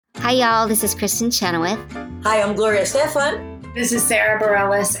Hi, y'all. This is Kristen Chenoweth. Hi, I'm Gloria Stefan. This is Sarah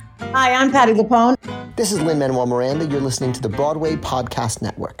Bareilles. Hi, I'm Patty Lapone. This is Lin-Manuel Miranda. You're listening to the Broadway Podcast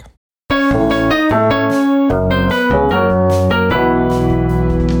Network.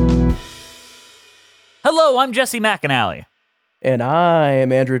 Hello, I'm Jesse McAnally. And I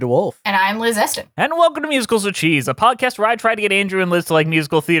am Andrew DeWolf. And I'm Liz Eston. And welcome to Musicals with Cheese, a podcast where I try to get Andrew and Liz to like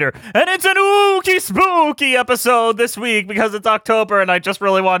musical theater. And it's an ooky spooky episode this week because it's October and I just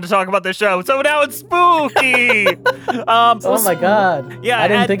really wanted to talk about this show. So now it's spooky! Oh my god. Yeah, I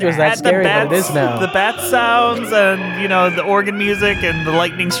didn't think it was that scary, but it is now. The bat sounds and, the organ music and the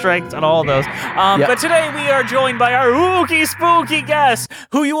lightning strikes and all of those. Yep. But today we are joined by our ooky spooky guest,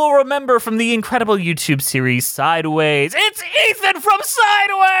 who you will remember from the incredible YouTube series Sideways. It's Ethan from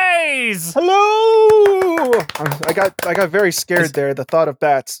Sideways! Hello! I got very scared there. The thought of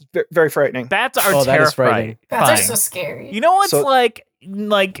bats, very frightening. Bats are that is terrifying. frightening. Bats are so scary. You know what's like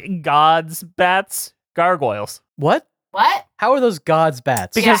God's bats? Gargoyles. What? What? How are those God's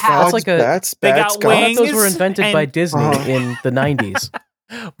bats? Because that's like a. Bats, they bats, got I thought wings. those were invented by Disney Uh-huh. in the 90s.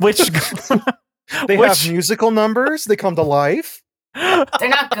 Which They have musical numbers. They come to life. They're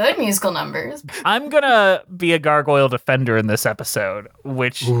not good musical numbers. I'm gonna be a gargoyle defender in this episode,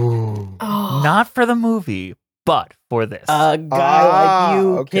 which Oh. not for the movie, but for this. A guy like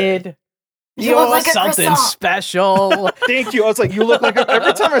you, okay. kid. You look You're like a something croissant. special. Thank you. I was like, you look like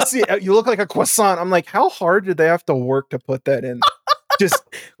every time I see it, you look like a croissant. I'm like, how hard did they have to work to put that in? Just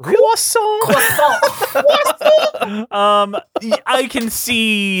Croissant. I can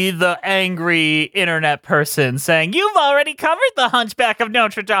see the angry internet person saying, "You've already covered the Hunchback of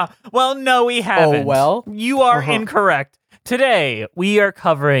Notre Dame." Well, no, we haven't. Oh, well? You are incorrect. Today, we are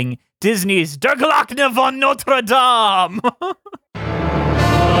covering Disney's Der Glöckner von Notre Dame.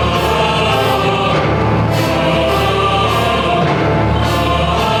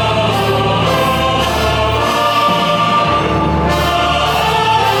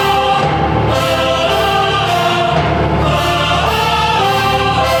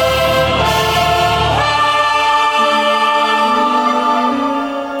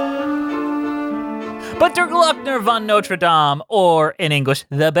 But Der Glöckner von Notre Dame, or in English,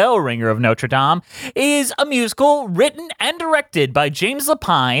 The Bell Ringer of Notre Dame, is a musical written and directed by James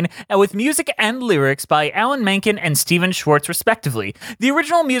Lapine and with music and lyrics by Alan Menken and Stephen Schwartz, respectively. The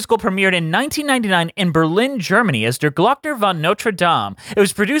original musical premiered in 1999 in Berlin, Germany as Der Glöckner von Notre Dame. It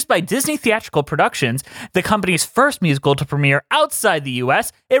was produced by Disney Theatrical Productions, the company's first musical to premiere outside the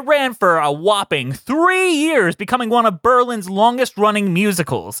U.S. It ran for a whopping 3 years, becoming one of Berlin's longest-running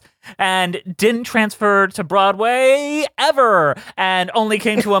musicals, and didn't transfer to Broadway ever, and only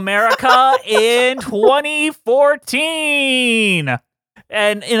came to America in 2014.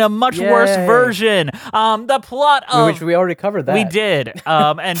 And in a much worse version. The plot of... Which we already covered that. We did.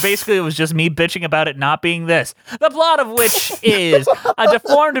 And basically it was just me bitching about it not being this. The plot of which is a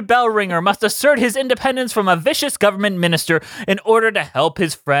deformed bell ringer must assert his independence from a vicious government minister in order to help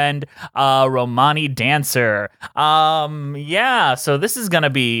his friend, Romani dancer. So this is going to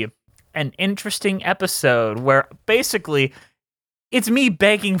be an interesting episode where basically it's me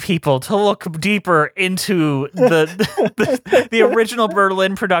begging people to look deeper into the original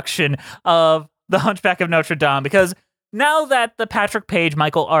Berlin production of The Hunchback of Notre Dame, because now that the Patrick Page,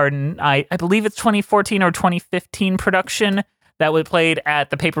 Michael Arden, I believe it's 2014 or 2015 production that was played at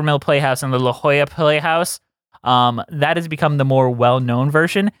the Paper Mill Playhouse and the La Jolla Playhouse, that has become the more well-known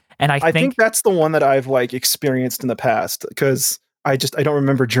version. And I think that's the one that I've experienced in the past because I don't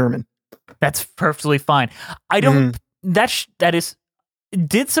remember German. That's perfectly fine. I don't. That is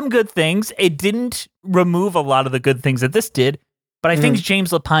did some good things. It didn't remove a lot of the good things that this did, but I think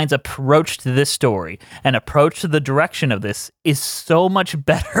James Lapine's approach to this story and approach to the direction of this is so much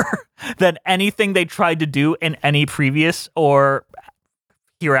better than anything they tried to do in any previous or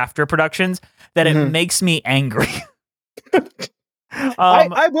hereafter productions that it makes me angry.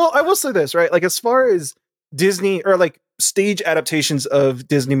 I will say this, right? As far as Disney or stage adaptations of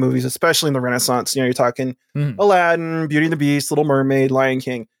Disney movies, especially in the Renaissance, you're talking Aladdin, Beauty and the Beast, Little Mermaid, Lion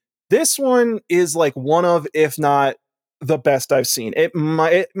King. This one is one of, if not the best I've seen. It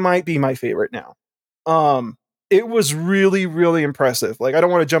might be my favorite now. It was really, really impressive. I don't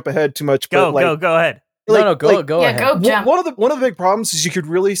want to jump ahead too much. Go ahead. Go ahead. Yeah, go jump. One of the big problems is you could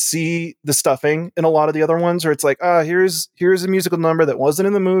really see the stuffing in a lot of the other ones where it's here's a musical number that wasn't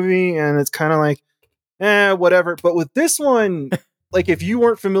in the movie, and it's kind of whatever. But with this one, if you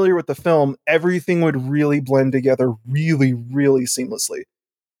weren't familiar with the film, everything would really blend together really, really seamlessly.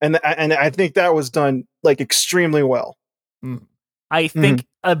 And I think that was done extremely well. I think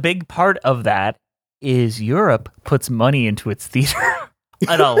a big part of that is Europe puts money into its theater.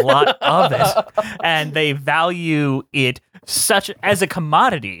 and a lot of it, and they value it such as a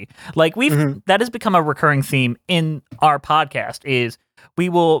commodity. Like that has become a recurring theme in our podcast is we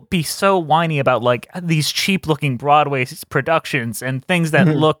will be so whiny about like these cheap looking Broadway productions and things that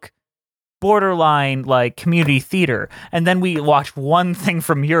look borderline like community theater, and then we watch one thing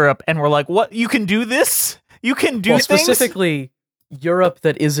from Europe and we're like, what, you can do this? You can do things? Specifically Europe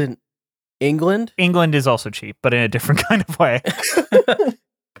that isn't England. England is also cheap, but in a different kind of way.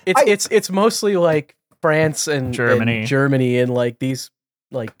 It's mostly like France and Germany and like these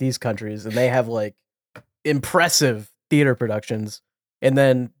countries, and they have like impressive theater productions, and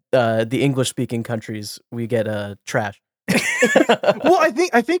then the English speaking countries we get trash. Well,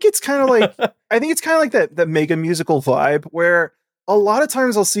 I think it's kind of like that mega musical vibe where a lot of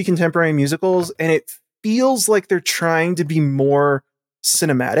times I'll see contemporary musicals and it feels like they're trying to be more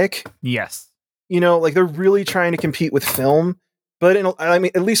cinematic. Yes. Like they're really trying to compete with film. But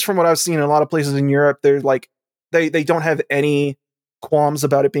at least from what I've seen in a lot of places in Europe, they're like, they don't have any qualms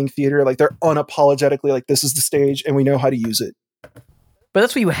about it being theater. Like they're unapologetically like, this is the stage and we know how to use it. But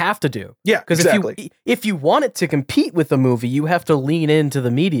that's what you have to do. Yeah, because exactly. if you want it to compete with the movie, you have to lean into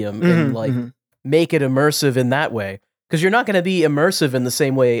the medium and like make it immersive in that way. Because you're not going to be immersive in the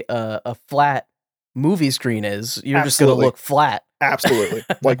same way a flat movie screen is. You're just going to look flat. Absolutely,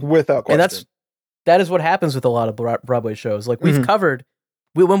 like without question. And that is what happens with a lot of Broadway shows. Like we've covered,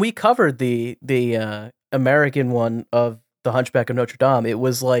 when we covered the American one of The Hunchback of Notre Dame, it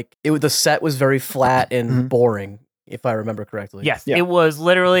was like the set was very flat and boring. If I remember correctly. Yes, it was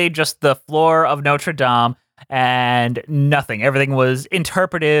literally just the floor of Notre Dame and nothing. Everything was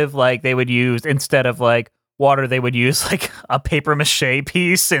interpretive. Like they would use, instead of like water, they would use like a paper mache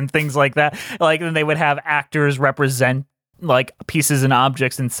piece and things like that. Like then they would have actors represent like pieces and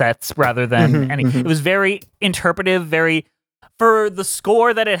objects and sets rather than any. It was very interpretive, for the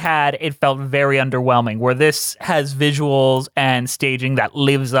score that it had, it felt very underwhelming, where this has visuals and staging that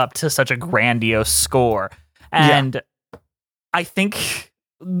lives up to such a grandiose score. And I think,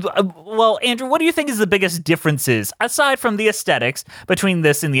 well, Andrew, what do you think is the biggest differences, aside from the aesthetics, between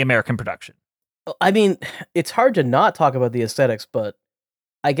this and the American production? I mean, it's hard to not talk about the aesthetics, but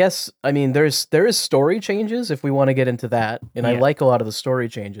I guess, I mean, there is story changes if we want to get into that, and I like a lot of the story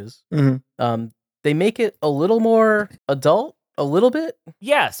changes. They make it a little more adult, a little bit.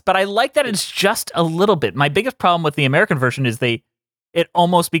 Yes, but I like that it's just a little bit. My biggest problem with the American version is it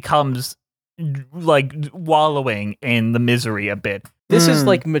almost becomes like wallowing in the misery a bit. This is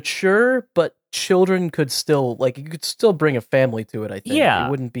like mature, but children could still, like, you could still bring a family to it, I think. Yeah.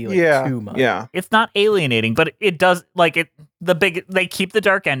 It wouldn't be like too much. Yeah. It's not alienating, but it does, like, they keep the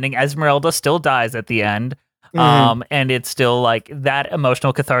dark ending. Esmeralda still dies at the end. And it's still like that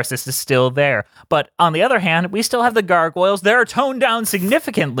emotional catharsis is still there. But on the other hand, we still have the gargoyles. They're toned down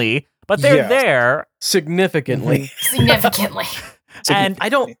significantly, but they're there. Significantly. Significantly. And I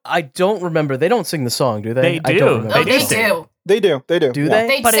don't remember. They don't sing the song, do they? They do. I don't remember. Oh, they do. They do. Do yeah.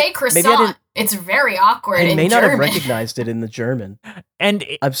 they? They say croissant. It's very awkward I in may not German. have recognized it in the German. And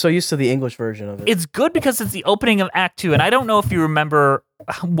I'm so used to the English version of it. it's good because it's the opening of Act 2, and I don't know if you remember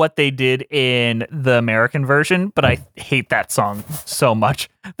what they did in the American version, but I hate that song so much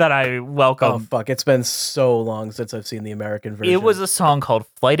that I welcome. Oh, fuck. It's been so long since I've seen the American version. It was a song called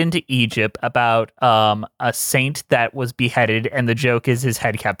Flight into Egypt about a saint that was beheaded, and the joke is his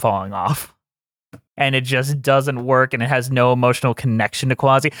head kept falling off. And it just doesn't work, and it has no emotional connection to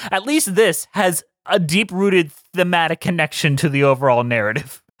Quasi. At least this has a deep-rooted thematic connection to the overall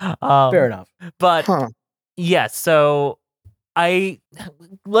narrative. Fair enough. But yes, so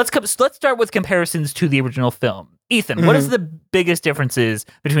let's start with comparisons to the original film. Ethan, what is the biggest differences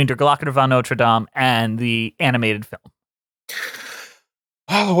between Der Glockner von Notre Dame and the animated film?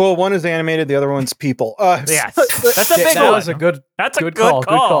 Oh, well, one is animated, the other one's people. Yes, that's a big That one. was a good call. Good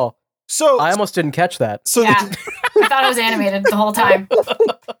call. So I almost didn't catch that. So Yeah. I thought it was animated the whole time.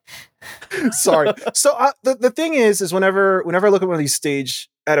 sorry. So the thing is whenever I look at one of these stage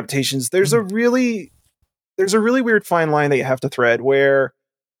adaptations, there's a really weird fine line that you have to thread where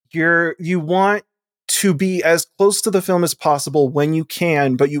you want to be as close to the film as possible when you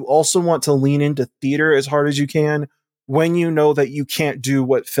can, but you also want to lean into theater as hard as you can when you know that you can't do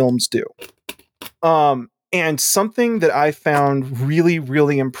what films do. And something that I found really,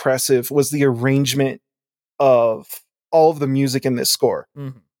 really impressive was the arrangement of all of the music in this score.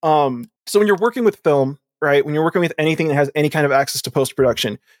 So when you're working with film, right, when you're working with anything that has any kind of access to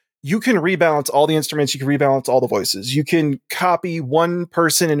post-production, you can rebalance all the instruments, you can rebalance all the voices. You can copy one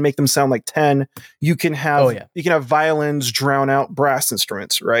person and make them sound like 10. You can have violins drown out brass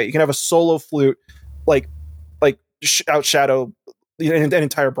instruments, right? You can have a solo flute outshadow an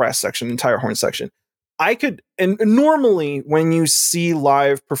entire brass section, entire horn section. And normally when you see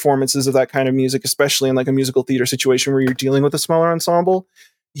live performances of that kind of music, especially in like a musical theater situation where you're dealing with a smaller ensemble,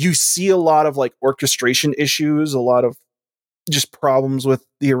 you see a lot of like orchestration issues, a lot of just problems with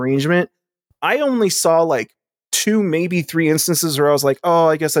the arrangement. I only saw like 2, maybe 3 instances where I was like, oh,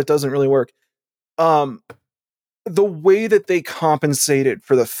 I guess that doesn't really work. The way that they compensated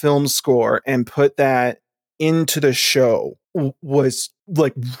for the film score and put that into the show was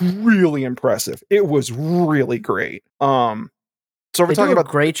like really impressive. It was really great. So we're talking about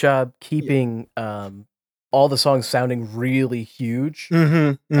a great job keeping all the songs sounding really huge.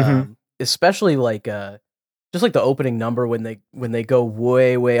 Especially like just like the opening number when they go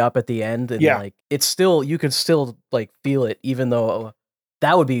way up at the end, and like it's still, you could still like feel it, even though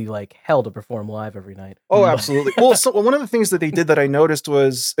that would be like hell to perform live every night. Oh, absolutely. Well, so one of the things that they did that I noticed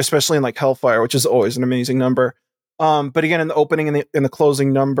was, especially in like Hellfire, which is always an amazing number. But again, in the opening and in the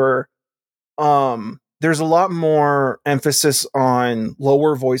closing number, there's a lot more emphasis on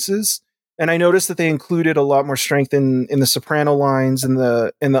lower voices. And I noticed that they included a lot more strength in the soprano lines and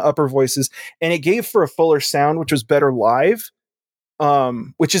in the upper voices. And it gave for a fuller sound, which was better live.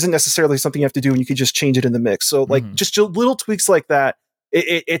 Which isn't necessarily something you have to do, and you could just change it in the mix. So like just little tweaks like that.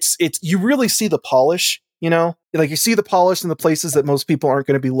 It's you really see the polish, you know, like you see the polish in the places that most people aren't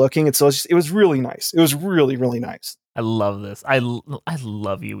going to be looking. It was really nice. It was really, really nice. I love this. I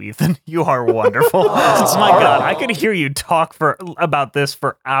love you, Ethan. You are wonderful. Oh my God, I could hear you talk about this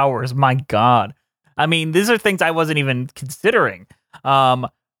for hours. My God. I mean, these are things I wasn't even considering.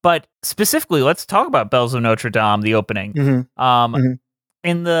 But specifically, let's talk about Bells of Notre Dame, the opening.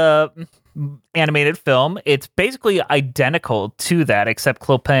 In the animated film, it's basically identical to that, except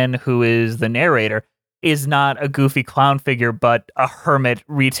Clopin, who is the narrator, is not a goofy clown figure, but a hermit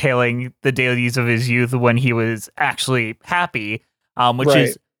retailing the dailies of his youth when he was actually happy, which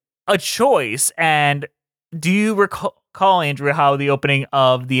is a choice. And do you recall, Andrew, how the opening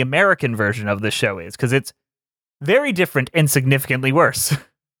of the American version of the show is? Because it's very different and significantly worse.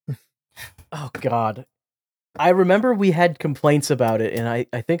 Oh, God. I remember we had complaints about it, and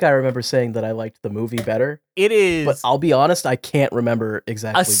I think I remember saying that I liked the movie better. It is... But I'll be honest, I can't remember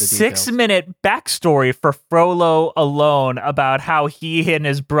exactly the details. 6-minute backstory for Frollo alone about how he and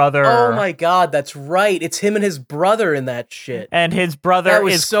his brother... Oh my God, that's right. It's him and his brother in that shit. And his brother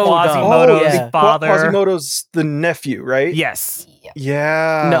is so Quasimodo's father. Quasimodo's the nephew, right? Yes.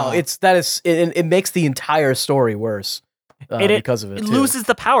 Yeah. No, it makes the entire story worse. Because of it, it loses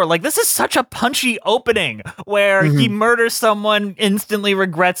the power. Like, this is such a punchy opening where he murders someone, instantly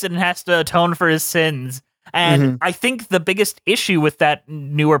regrets it, and has to atone for his sins. And I think the biggest issue with that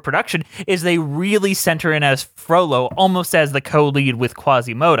newer production is they really center in as Frollo, almost as the co-lead with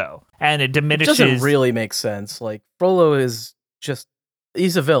Quasimodo, and it diminishes. It doesn't really make sense. Like, Frollo is just,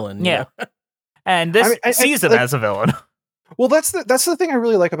 he's a villain. Yeah, and this sees him as a villain. Well, that's the thing I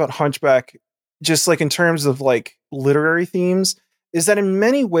really like about Hunchback. Just like in terms of like literary themes, is that in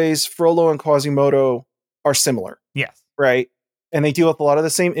many ways Frollo and Quasimodo are similar. Yes. Right. And they deal with a lot of the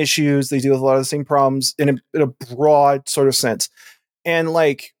same issues. They deal with a lot of the same problems in a broad sort of sense. And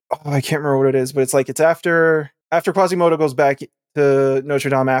like, I can't remember what it is, but it's like, it's after Quasimodo goes back to Notre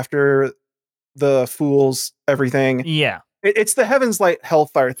Dame after the fools, everything. Yeah. It's the Heaven's Light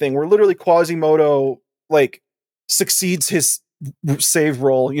Hellfire thing where literally Quasimodo like succeeds his save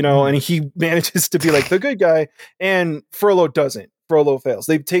roll, you know, and he manages to be like the good guy, and Frollo doesn't. Frollo fails.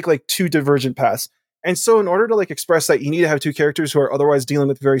 They take like 2 divergent paths. And so in order to like express that, you need to have 2 characters who are otherwise dealing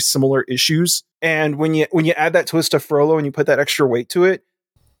with very similar issues. And when you add that twist to Frollo and you put that extra weight to it,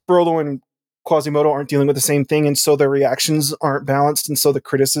 Frollo and Quasimodo aren't dealing with the same thing, and so their reactions aren't balanced, and so the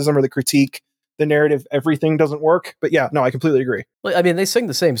criticism or the critique, the narrative, everything doesn't work. But yeah, no, I completely agree. Well, I mean, they sing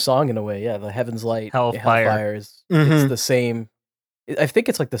the same song in a way. Yeah, the Heaven's Light, Hellfire is it's the same. I think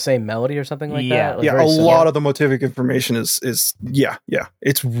it's like the same melody or something like that. Like a lot of the motivic information is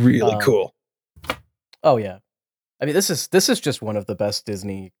it's really cool. Oh yeah, I mean, this is just one of the best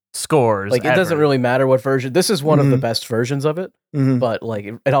Disney scores. Like, it doesn't really matter what version. This is one of the best versions of it, but like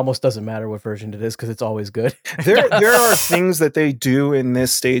it almost doesn't matter what version it is because it's always good. There are things that they do in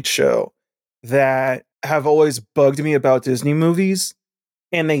this stage show that have always bugged me about Disney movies,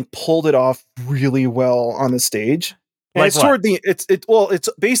 and they pulled it off really well on the stage. And like it's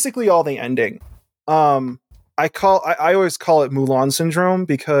basically all the ending. I always call it Mulan syndrome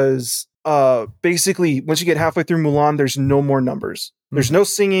because basically once you get halfway through Mulan, there's no more numbers. There's no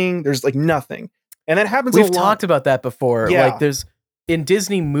singing, there's like nothing. And that happens We've talked about that before. Yeah. Like there's in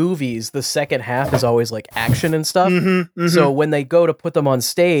Disney movies, the second half is always like action and stuff. So when they go to put them on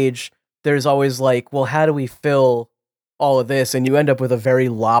stage, there's always like, well, how do we fill all of this, and you end up with a very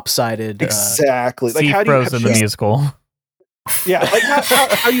lopsided. Exactly. Like how do you have the musical? Yeah, like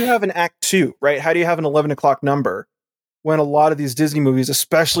how do you have an act 2, right? How do you have an 11 o'clock number when a lot of these Disney movies,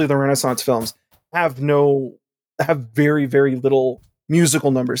 especially the Renaissance films, have very, very little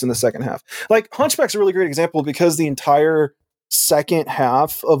musical numbers in the second half? Like Hunchback's a really great example because the entire second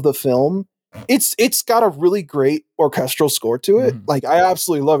half of the film, it's got a really great orchestral score to it. Like I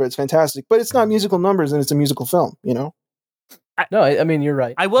absolutely love it. It's fantastic, but it's not musical numbers and it's a musical film, you know? No, I mean, you're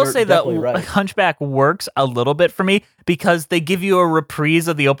right. I will say that right. Hunchback works a little bit for me because they give you a reprise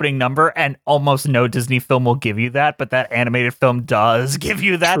of the opening number, and almost no Disney film will give you that, but that animated film does give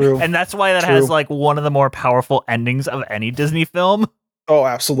you that. True. And that's why that has like one of the more powerful endings of any Disney film. Oh,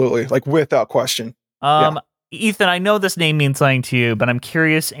 absolutely. Like without question. Ethan, I know this name means something to you, but I'm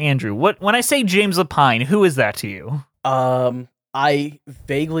curious, Andrew, when I say James Lapine, who is that to you? I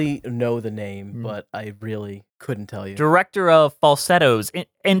vaguely know the name, but I really couldn't tell you. Director of Falsettos,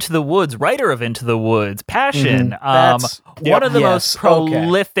 Into the Woods, writer of Into the Woods, Passion. One of the most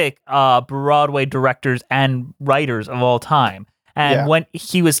prolific Broadway directors and writers of all time. And when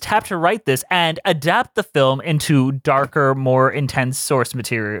he was tapped to write this and adapt the film into darker, more intense source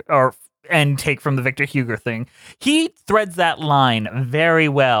material, and take from the Victor Hugo thing, he threads that line very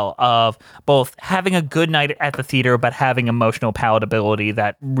well of both having a good night at the theater, but having emotional palatability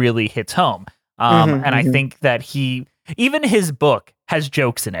that really hits home. And I think that even his book has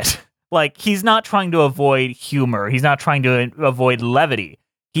jokes in it. Like, he's not trying to avoid humor. He's not trying to avoid levity.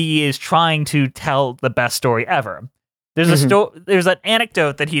 He is trying to tell the best story ever. There's there's an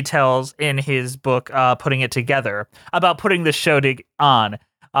anecdote that he tells in his book, Putting It Together, about putting the show on.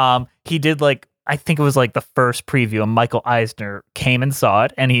 He did I think it was like the first preview, and Michael Eisner came and saw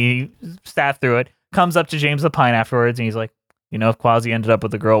it, and he sat through it, comes up to James Lapine afterwards, and he's like, if Quasi ended up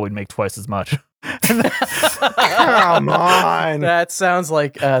with a girl, we'd make twice as much. Come on. That sounds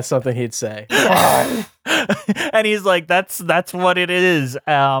like something he'd say. And he's like, that's what it is.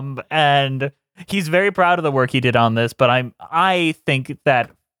 And he's very proud of the work he did on this, but I think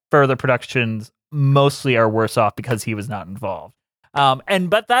that further productions mostly are worse off because he was not involved.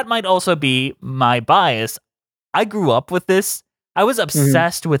 But that might also be my bias. I grew up with this. I was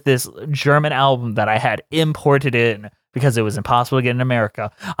obsessed with this German album that I had imported in because it was impossible to get in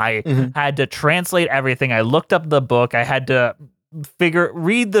America. I had to translate everything. I looked up the book. I had to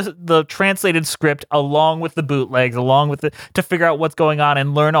read the translated script along with the bootlegs, to figure out what's going on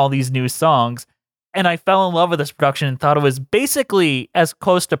and learn all these new songs. And I fell in love with this production and thought it was basically as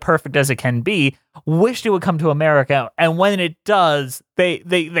close to perfect as it can be. Wished it would come to America. And when it does, they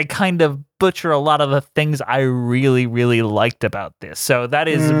kind of butcher a lot of the things I really, really liked about this. So that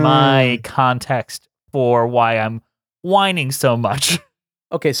is my context for why I'm whining so much.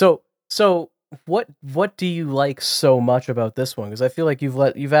 Okay, so what do you like so much about this one? Because I feel like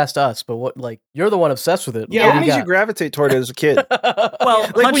you've asked us, but what, like, you're the one obsessed with it. Yeah, what made you gravitate toward it as a kid? Well,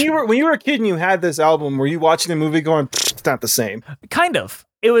 like when you were a kid and you had this album, were you watching the movie going, it's not the same? Kind of.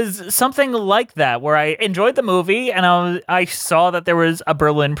 It was something like that, where I enjoyed the movie, and I saw that there was a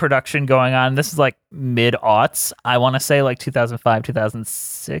Berlin production going on. This is like mid-aughts, I want to say, like 2005,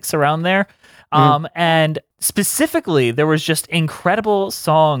 2006, around there. And specifically, there was just incredible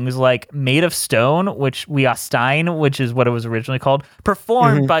songs like Made of Stone, which is what it was originally called,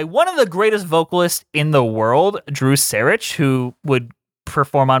 performed by one of the greatest vocalists in the world, Drew Sarich, who would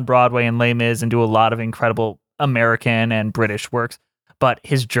perform on Broadway and Les Mis and do a lot of incredible American and British works. But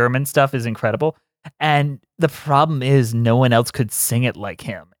his German stuff is incredible. And the problem is no one else could sing it like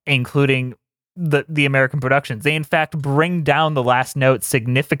him, including the American productions. They in fact bring down the last note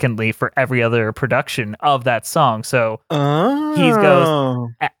significantly for every other production of that song. So he goes,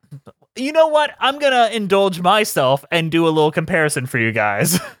 you know what? I'm going to indulge myself and do a little comparison for you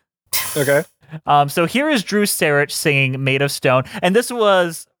guys. Okay. So here is Drew Sarich singing Made of Stone. And this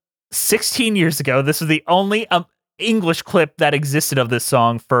was 16 years ago. This was the only English clip that existed of this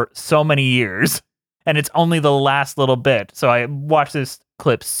song for so many years. And it's only the last little bit. So I watched this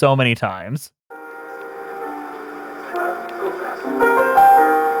clip so many times.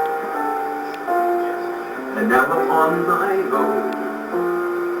 And now upon my road,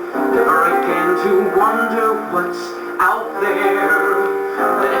 never again to wonder what's out there.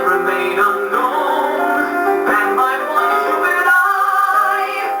 Let it remain unknown, and my one stupid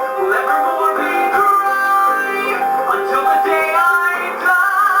eye will evermore be dry until the day I die.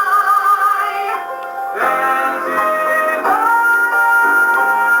 As if I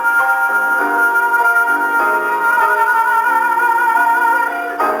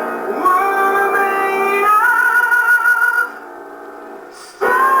were made of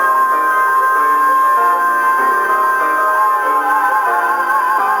stone.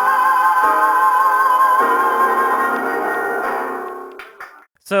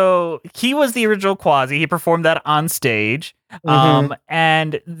 he was the original Quasi. He performed that on stage.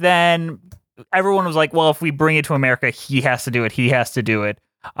 And then everyone was like, well, if we bring it to America, he has to do it. He has to do it.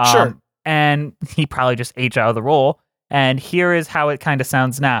 Sure. And he probably just aged out of the role. And here is how it kind of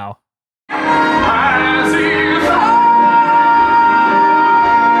sounds now. As he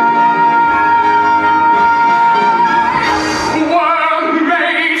were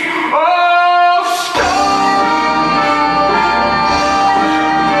made of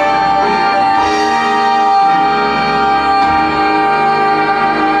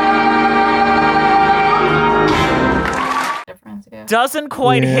Doesn't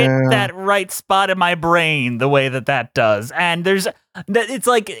quite hit that right spot in my brain the way that does. And it's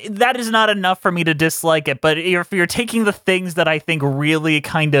like, that is not enough for me to dislike it. But if you're taking the things that I think really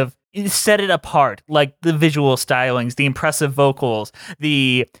kind of set it apart, like the visual stylings, the impressive vocals,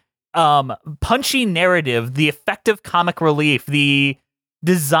 the punchy narrative, the effective comic relief, the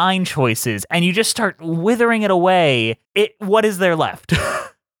design choices, and you just start withering it away, what is there left?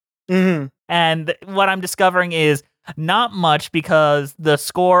 And what I'm discovering is not much, because the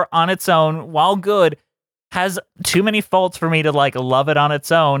score on its own, while good, has too many faults for me to like love it on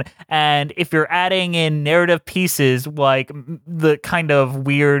its own. And if you're adding in narrative pieces like the kind of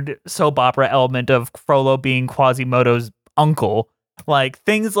weird soap opera element of Frollo being Quasimodo's uncle, like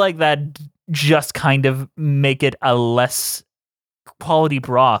things like that just kind of make it a less quality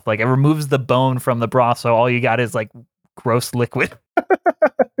broth. Like it removes the bone from the broth, so all you got is like gross liquid.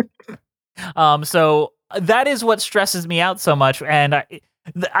 So that is what stresses me out so much, and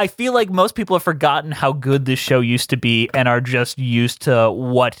I feel like most people have forgotten how good this show used to be and are just used to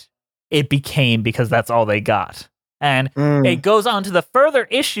what it became because that's all they got. And it goes on to the further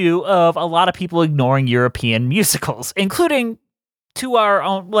issue of a lot of people ignoring European musicals, including to our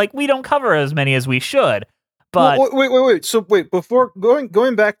own, like, we don't cover as many as we should. But wait. So before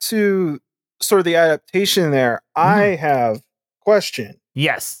going back to sort of the adaptation there, I have a question.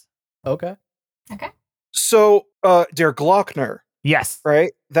 Yes. Okay. So, Der Glöckner. Yes.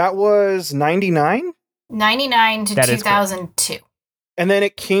 Right? That was 99? 99 to That is 2002. And then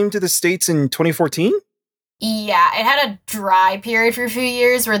it came to the States in 2014? Yeah, it had a dry period for a few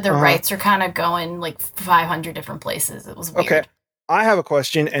years where the rights were kind of going like 500 different places. It was weird. Okay. I have a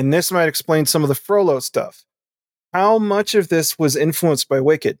question, and this might explain some of the Frollo stuff. How much of this was influenced by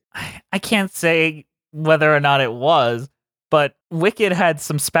Wicked? I can't say whether or not it was, but Wicked had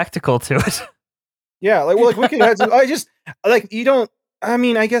some spectacle to it. Yeah, like Wicked had some, I just, like, you don't, I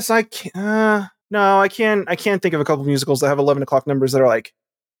mean, I guess I can't, no, I can't think of a couple musicals that have 11 o'clock numbers that are like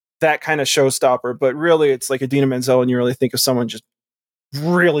that kind of showstopper, but really it's like Idina Menzel and you really think of someone just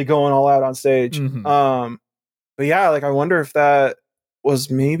really going all out on stage. But yeah, like I wonder if that was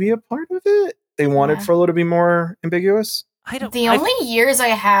maybe a part of it. They wanted Frollo to be more ambiguous. The only years I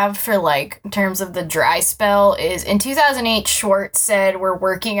have for like in terms of the dry spell is in 2008 Schwartz said we're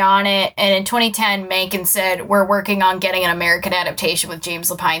working on it, and in 2010 Menken said we're working on getting an American adaptation with James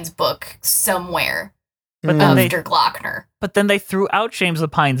Lapine's book somewhere. But then Der Glöckner. But then they threw out James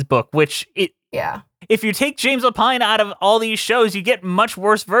Lapine's book, which if you take James Lapine out of all these shows, you get much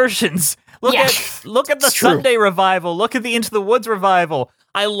worse versions. Look at the Sunday revival. Look at the Into the Woods revival.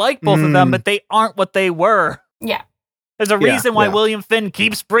 I like both of them, but they aren't what they were. Yeah. There's a reason why William Finn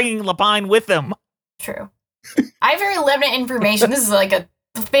keeps bringing Lapine with him. True. I have very limited information. This is like a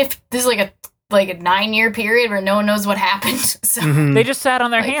 9-year period where no one knows what happened. So they just sat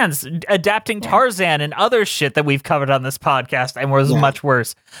on their hands adapting Tarzan and other shit that we've covered on this podcast and was much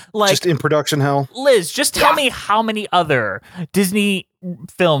worse. Like, just in production hell. Liz, just tell me how many other Disney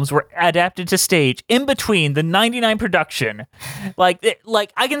films were adapted to stage in between the 99 production. Like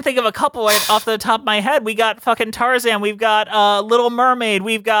I can think of a couple right off the top of my head. We got fucking Tarzan. We've got Little Mermaid.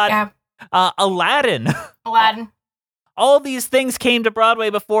 We've got Aladdin. All these things came to Broadway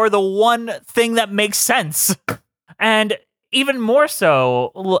before the one thing that makes sense. And even more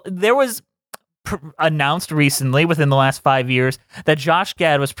so, there was announced recently, within the last 5 years, that Josh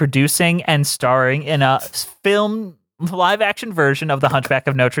Gad was producing and starring in a film live-action version of The Hunchback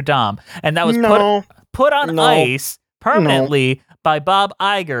of Notre Dame. And that was put on ice permanently by Bob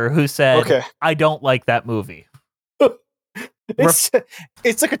Iger, who said, I don't like that movie. It's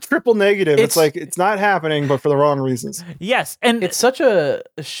like a triple negative. It's like it's not happening, but for the wrong reasons. Yes, and it's such a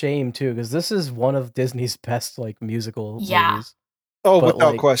shame too, because this is one of Disney's best like musical movies. Oh, but,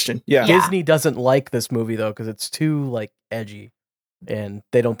 without question. Yeah. Disney doesn't like this movie though, because it's too like edgy, and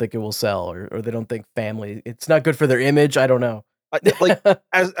they don't think it will sell, or they don't think family. It's not good for their image. I don't know.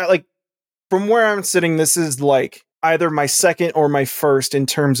 Like from where I'm sitting, this is like either my second or my first in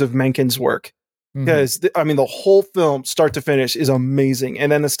terms of Menken's work. because I mean the whole film start to finish is amazing,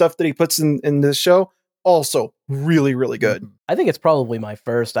 and then the stuff that he puts in this show also really, really good. I think it's probably my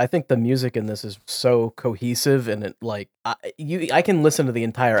first. I think the music in this is so cohesive, and it like I can listen to the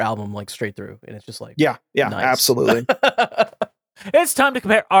entire album like straight through, and it's just like Yeah, nice. absolutely. It's time to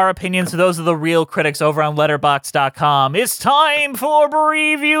compare our opinions to those of the real critics over on Letterboxd.com. It's time for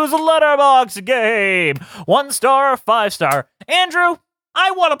Preview's Letterboxd game. 1 star, 5 star. Andrew,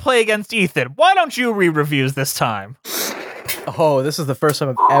 I want to play against Ethan. Why don't you read reviews this time? Oh, this is the first time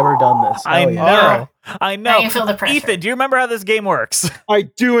I've ever done this. I Hell yeah. know. I know. Now you feel the pressure. Ethan, do you remember how this game works? I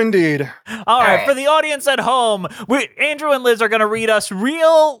do indeed. All right, right. for the audience at home, Andrew and Liz are going to read us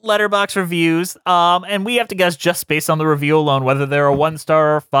real Letterboxd reviews, and we have to guess just based on the review alone whether they're a 1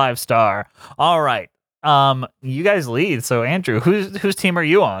 star or 5 star. All right, you guys lead. So Andrew, whose team are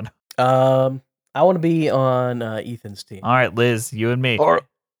you on? I want to be on Ethan's team. All right, Liz, you and me. All right,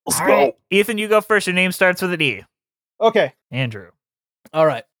 let's All go. right. Ethan, you go first. Your name starts with an E. Okay. Andrew. All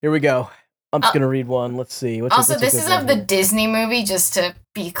right, here we go. I'm just gonna read one. Let's see. Also, this is of the Disney movie, just to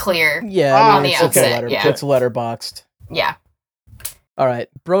be clear. Yeah, on the it's outset, okay. yeah. It's letterboxed. Yeah. All right,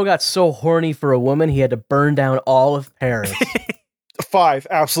 bro got so horny for a woman he had to burn down all of Paris. 5,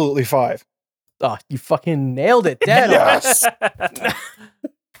 absolutely 5. Oh, you fucking nailed it, Dad. Yes.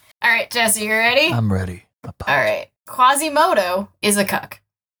 All right, Jesse, you ready? I'm ready. All right. Quasimodo is a cuck.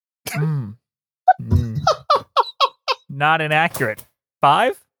 Not inaccurate.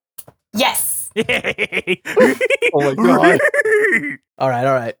 5? Yes. Yay! Oh my god. All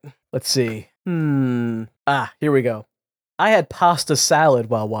right. Let's see. Here we go. I had pasta salad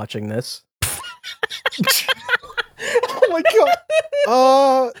while watching this. Oh my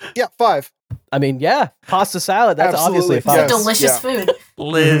god. Yeah, 5. I mean, yeah, pasta salad. That's obviously a Absolutely, five. yes. Delicious food.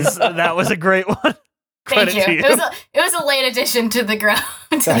 Liz, that was a great one. Thank Credit you. to you. It was a late addition to the ground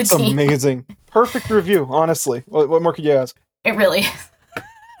to That's the team. amazing. Perfect review, honestly. What more could you ask? It really is.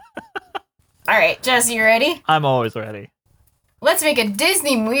 All right, Jesse, you ready? I'm always ready. Let's make a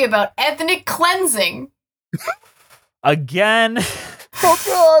Disney movie about ethnic cleansing. Again. Oh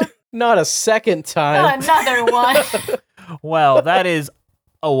god. Not a second time. Another one. Well, that is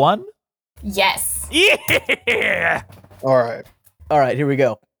a 1? Yes. Yeah! All right. All right, here we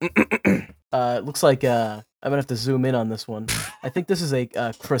go. It looks like I'm gonna have to zoom in on this one. I think this is a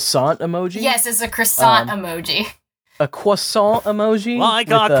croissant emoji. Yes, it's a croissant emoji. A croissant emoji. Like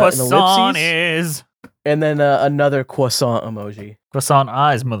with, a an croissant ellipses, is. and then another croissant emoji. Croissant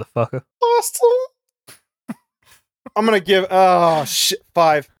eyes, motherfucker. Awesome. I'm gonna give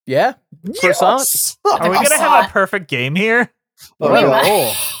 5. Yeah, croissant. Yes. Are we going to have a perfect game here? We Oh, might.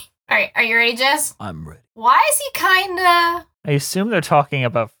 oh. All right, are you ready, Jess? I'm ready. Why is he kinda... I assume they're talking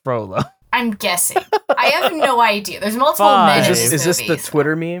about Frollo. I'm guessing. I have no idea. There's multiple Five. men in Is this this, is this the movie.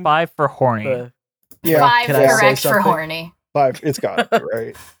 Twitter meme? 5 for horny. Yeah, 5 Can I say correct for something? horny. 5. It's got it,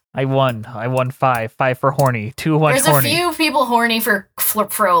 right. I won 5. 5 for horny. 2 1 There's horny. a few people horny for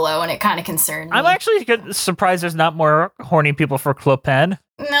Frollo, and it kind of concerned me. I'm actually surprised there's not more horny people for Clopin.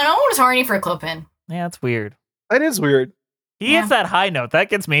 No one was horny for Clopin. Yeah, that's weird. That is weird. He hits that high note. That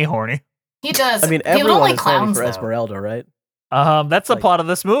gets me horny. He does. I mean, People don't everyone like is horny clowns, for though. Esmeralda, right? That's the Like- plot of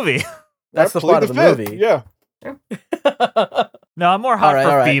this movie. That's the Plead plot of the fifth. movie. Yeah. No, I'm more hot All right,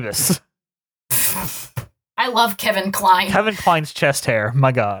 for all right. Phoebus. I love Kevin Kline. Kevin Kline's chest hair.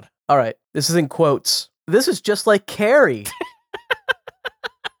 My God. All right, this is in quotes. This is just like Carrie.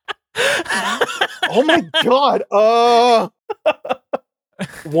 Oh my god.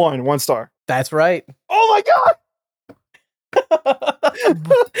 1 star. That's right. Oh my god.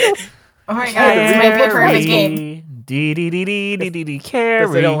 Oh my god, this might be a perfect game. D Carrie.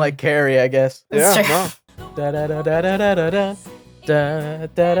 Because they don't like Carrie, I guess. That's Yeah. true. No. Da da da da da da da da da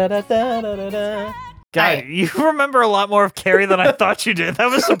da da da da da. God, Alright. you remember a lot more of Carrie than I thought you did. That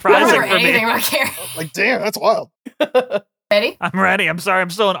was I don't surprising remember for anything me. about Carrie. Like, damn, that's wild. Ready? I'm ready. I'm sorry. I'm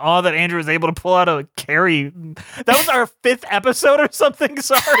still in awe that Andrew was able to pull out a Carrie. That was our 5th episode or something.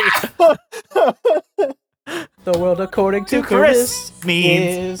 Sorry. The world according to To Chris Chris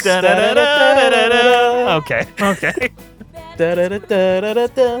means. is Da-da-da-da-da-da-da. Okay. Okay.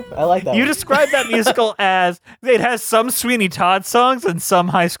 Da-da-da-da-da-da. I like that. You one. described that musical as it has some Sweeney Todd songs and some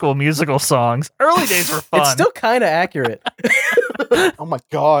High School Musical songs. Early days were fun. It's still kind of accurate. Oh my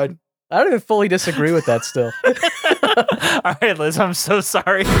god. I don't even fully disagree with that still. All right, Liz, I'm so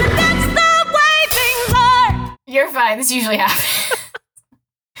sorry. You're fine. This usually happens.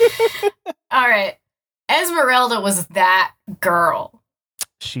 All right. Esmeralda was that girl.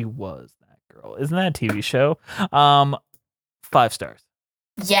 She was that girl. Isn't that a TV show? 5 stars.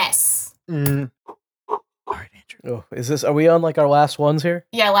 Yes. Mm. All right, Andrew. Oh, are we on like our last ones here?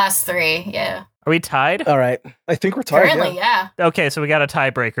 Yeah, last 3. Yeah. Are we tied? All right. I think we're tied. Currently, yeah. Okay, so we got a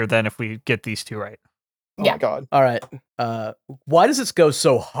tiebreaker then if we get these two right. Oh Yeah. my god. All right. Why does this go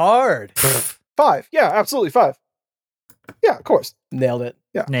so hard? 5. Yeah, absolutely 5. Yeah, of course. Nailed it.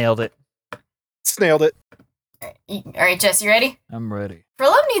 Nailed it. Snailed it. All right, Jess, you ready? I'm ready. For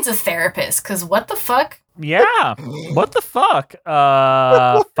Love needs a therapist, because what the fuck? Yeah. What the fuck? 5.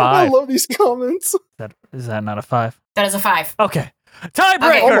 I love these comments. Is that not a 5? That is a 5. Okay.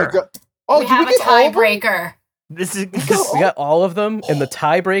 Tiebreaker. Oh my god. Oh, We did have a get all of them? tiebreaker. This is We got all of them, and the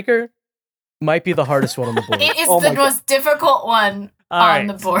tiebreaker might be the hardest one on the board. It is Oh the my God. most difficult one All on right.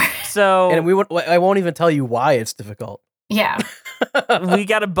 the board. So And I won't even tell you why it's difficult. Yeah. we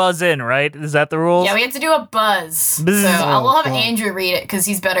got to buzz in, right? Is that the rules? Yeah, we have to do a buzz. Buzz. So I will have God. Andrew read it because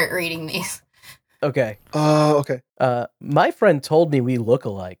he's better at reading these. Okay. Okay. My friend told me we look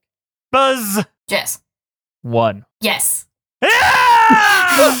alike. Buzz. Jess. 1. Yes. Yeah!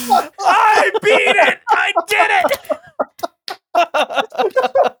 I beat it! I did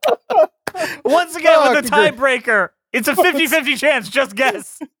it! Once again with the tiebreaker. It's a 50-50 chance. Just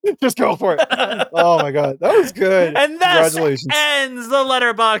guess. Just go for it. Oh my god. That was good. And that Congratulations. ends the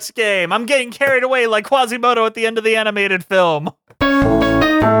letterbox game. I'm getting carried away like Quasimodo at the end of the animated film.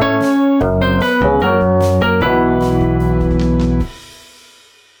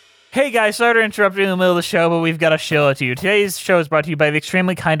 Hey guys, sorry to interrupt you in the middle of the show, but we've got to show it to you. Today's show is brought to you by the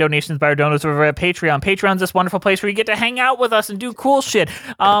extremely kind donations by our donors over at Patreon. Patreon's this wonderful place where you get to hang out with us and do cool shit.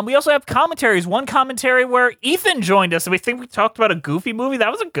 We also have commentaries. One commentary where Ethan joined us, and we think we talked about a Goofy movie.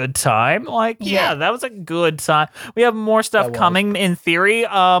 That was a good time. Yeah, that was a good time. We have more stuff coming in theory,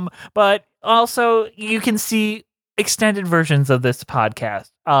 but also you can see extended versions of this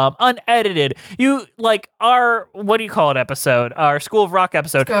podcast, unedited. You like our, what do you call it, episode, our School of Rock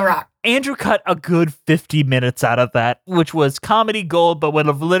episode. Go Rock. Andrew cut a good 50 minutes out of that, which was comedy gold, but would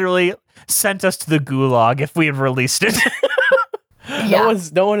have literally sent us to the gulag if we had released it. Yeah.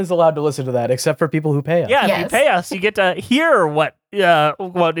 No one is allowed to listen to that except for people who pay us. Yeah, if you Yes. pay us, you get to hear what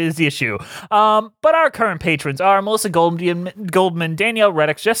is the issue. But our current patrons are Melissa Goldman, Danielle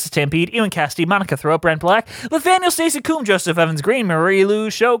Reddick, Justice Stampede, Ewan Cassidy, Monica Throat, Brent Black, Nathaniel Stacey Coombe, Joseph Evans Green, Marie Lou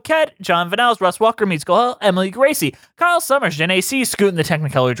Choquette, John Vanels, Russ Walker, Musical Hell, Emily Gracie, Kyle Summers, Jen AC, Scoot in the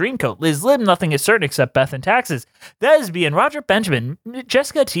Technicolor Dreamcoat, Liz Lim, Nothing is Certain Except Beth and Taxes, Thesbian, Roger Benjamin,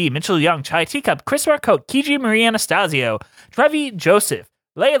 Jessica T, Mitchell Young, Chai Teacup, Chris Marcote, Kiji Marie Anastasio, Trevi Joseph,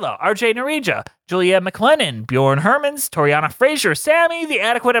 Layla, RJ Narija, Julia McLennan, Bjorn Hermans, Toriana Frazier, Sammy, The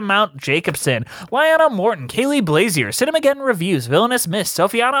Adequate Amount, Jacobson, Lyanna Morton, Kaylee Blazier, Cinemageddon Reviews, Villainous Miss,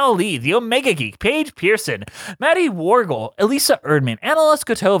 Sophiana Ali, The Omega Geek, Paige Pearson, Maddie Wargle, Elisa Erdman, Anna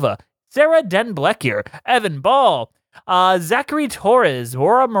Skotova, Sarah Den Blekier, Evan Ball, Zachary Torres,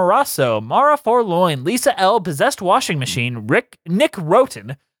 Maura Morasso, Mara Forloin, Lisa L, Possessed Washing Machine, Nick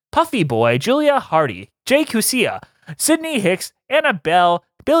Roten, Puffy Boy, Julia Hardy, Jay Kusia, Sydney Hicks, Annabelle,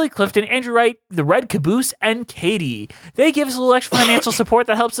 Billy Clifton, Andrew Wright, The Red Caboose, and Katie. They give us a little extra financial support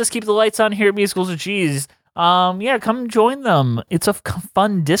that helps us keep the lights on here at Musicals with Cheese. Come join them. It's a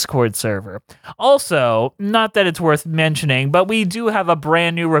fun Discord server. Also, not that it's worth mentioning, but we do have a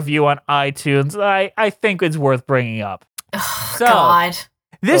brand new review on iTunes that I think it's worth bringing up. God.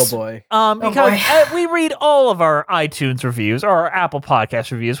 This, Oh boy. because we read all of our iTunes reviews or our Apple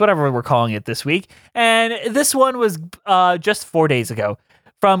Podcast reviews, whatever we're calling it this week, and this one was just 4 days ago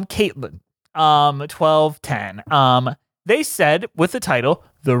from Caitlin, 1210. They said with the title,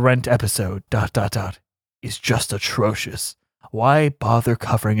 "The Rent episode ... is just atrocious. Why bother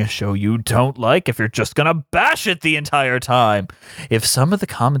covering a show you don't like if you're just gonna bash it the entire time? If some of the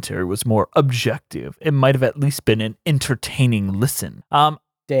commentary was more objective, it might have at least been an entertaining listen."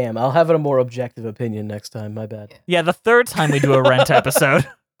 Damn, I'll have a more objective opinion next time. My bad. Yeah, the third time we do a Rent episode.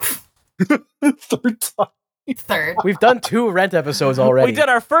 Third time. Third. We've done 2 Rent episodes already. We did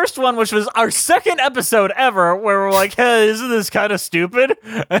our first one, which was our second episode ever, where we're like, hey, isn't this kind of stupid?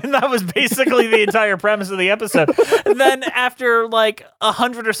 And that was basically the entire premise of the episode. And then after like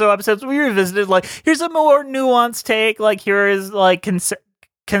 100 or so episodes, we revisited, like, here's a more nuanced take, like, here is like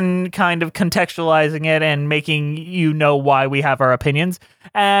kind of contextualizing it and making you know why we have our opinions.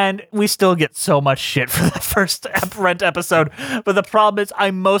 And we still get so much shit for the first Rent episode. But the problem is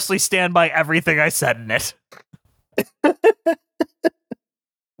I mostly stand by everything I said in it.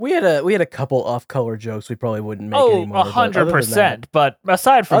 We had a couple off-color jokes we probably wouldn't make anymore. 100%. But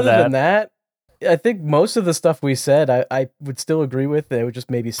aside from other than that, I think most of the stuff we said, I would still agree with. They would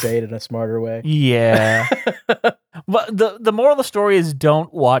just maybe say it in a smarter way. Yeah. But the moral of the story is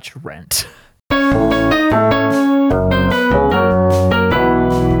don't watch Rent.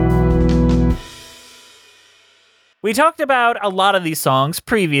 We talked about a lot of these songs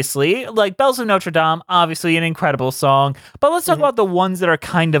previously, like Bells of Notre Dame, obviously an incredible song, but let's talk about the ones that are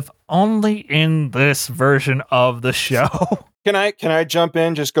kind of only in this version of the show. Can I jump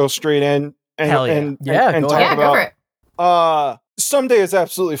in, just go straight in and talk about Someday is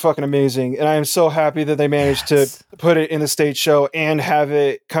absolutely fucking amazing, and I am so happy that they managed to put it in the stage show and have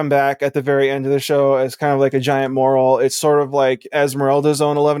it come back at the very end of the show as kind of like a giant moral. It's sort of like Esmeralda's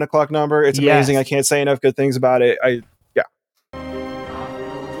own 11 o'clock number. It's amazing. I can't say enough good things about it.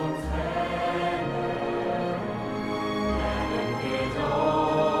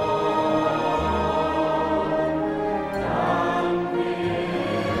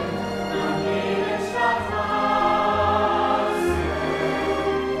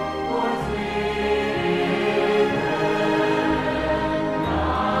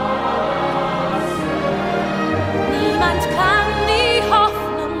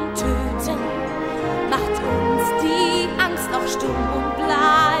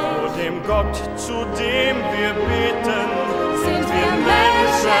 Gott, zu dem wir bitten, sind wir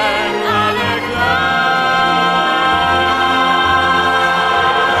Menschen alle gleich.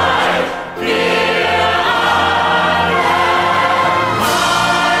 Wir alle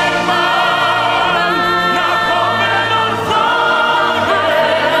Heimat, nach Kommen und Sorgen,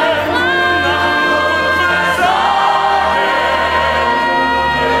 nach unseren Sorgen,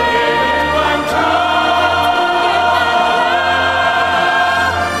 geht beim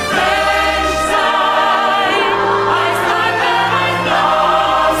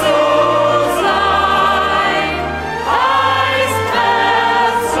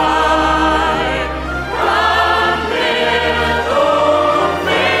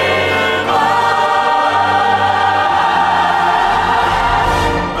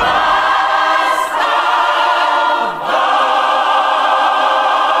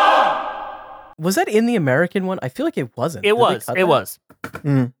Was that in the American one? I feel like it wasn't. It was. It was.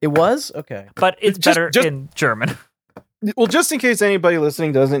 It was? Okay. But it's better in German. Well, just in case anybody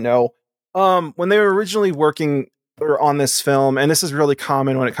listening doesn't know, when they were originally working on this film, and this is really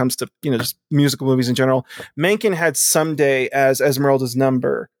common when it comes to, just musical movies in general, Menken had Someday as Esmeralda's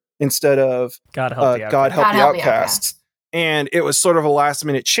number instead of God Help the Outcasts. And it was sort of a last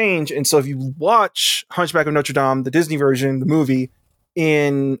minute change. And so if you watch Hunchback of Notre Dame, the Disney version, the movie,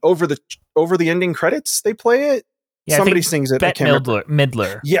 over the ending credits, they play it. Yeah, somebody sings it. Bette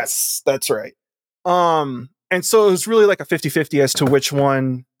Midler. Yes, that's right. And so it was really like a 50-50 as to which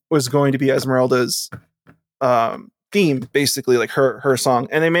one was going to be Esmeralda's theme, basically, like her song.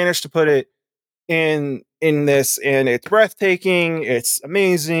 And they managed to put it in this, and it's breathtaking. It's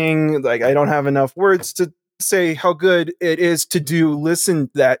amazing. Like, I don't have enough words to say how good it is to listen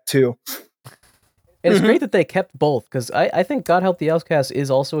that to. And it's great that they kept both, because I think God Help the Outcast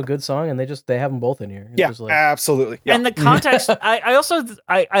is also a good song, and they have them both in here. It's absolutely. Yeah. And the context, I also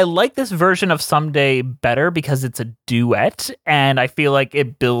like this version of Someday better because it's a duet, and I feel like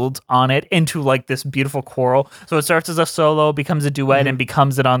it builds on it into like this beautiful choral. So it starts as a solo, becomes a duet, and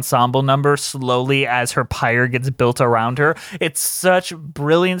becomes an ensemble number slowly as her pyre gets built around her. It's such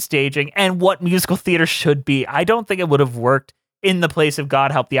brilliant staging, and what musical theater should be. I don't think it would have worked in the place of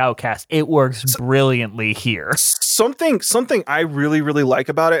God Help the Outcast. It works brilliantly here. Something I really, really like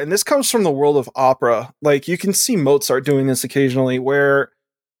about it, and this comes from the world of opera. Like, you can see Mozart doing this occasionally, where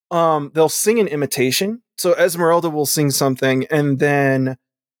they'll sing an imitation. So Esmeralda will sing something, and then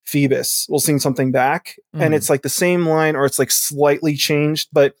Phoebus will sing something back, and it's like the same line, or it's like slightly changed,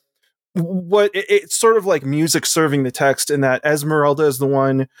 but it's sort of like music serving the text, in that Esmeralda is the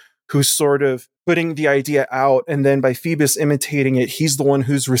one who's sort of putting the idea out, and then by Phoebus imitating it, he's the one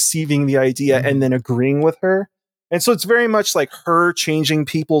who's receiving the idea and then agreeing with her. And so it's very much like her changing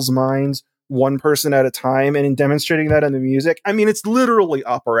people's minds one person at a time, and in demonstrating that in the music. I mean, it's literally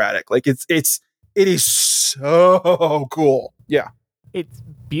operatic. Like, it is so cool. Yeah. It's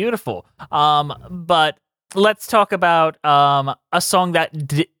beautiful. But let's talk about a song that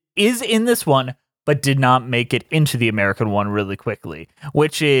is in this one, but did not make it into the American one really quickly,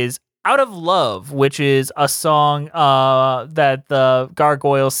 which is Out of Love, which is a song that the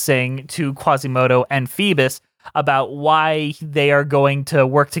gargoyles sing to Quasimodo and Phoebus about why they are going to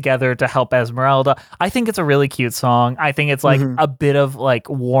work together to help Esmeralda. I think it's a really cute song. I think it's like a bit of like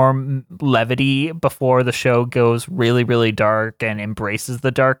warm levity before the show goes really, really dark and embraces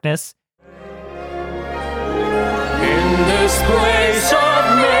the darkness. In this place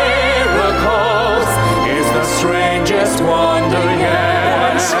of miracles is the strangest wonder yet.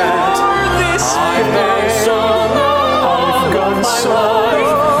 I've gone so long, I've gone my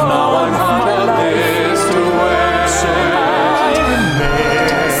life, now I'm powerless to wait.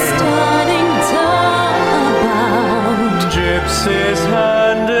 Starting to about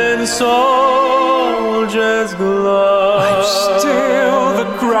soldier's glove. I'm still the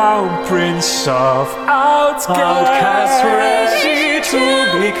crown prince of outcasts, ready to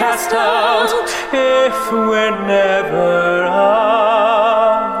be cast out if we're never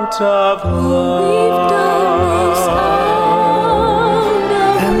out of love.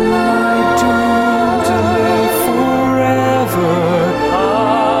 Am I doomed to live forever out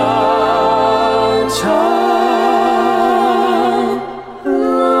of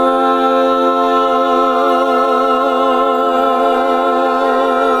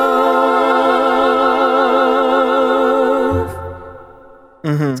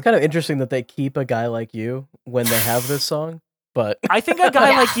It's kind of interesting that they keep A Guy Like You when they have this song, but I think A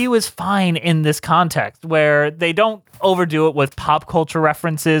Guy Like You is fine in this context where they don't overdo it with pop culture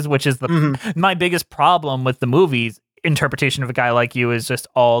references, which is my biggest problem with the movie's interpretation of A Guy Like You is just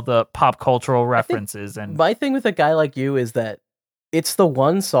all the pop cultural references. And my thing with A Guy Like You is that it's the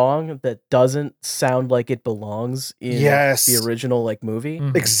one song that doesn't sound like it belongs in the original like movie.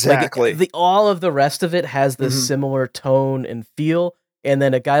 Exactly. Like, all of the rest of it has this similar tone and feel. And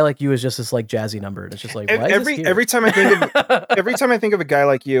then A Guy Like You is just this like jazzy number, and it's just like why is this here? every time I think of A Guy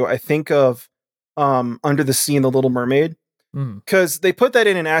Like You, I think of Under the Sea and The Little Mermaid, because they put that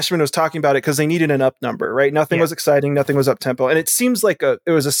in, and Ashman was talking about it because they needed an up number, right? Nothing was exciting, nothing was up tempo, and it seems like it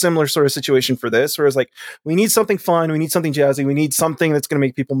was a similar sort of situation for this, where it's like we need something fun, we need something jazzy, we need something that's going to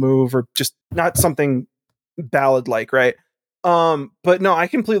make people move, or just not something ballad like, right? But no, I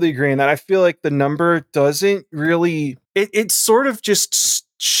completely agree in that. I feel like the number doesn't really, it's sort of just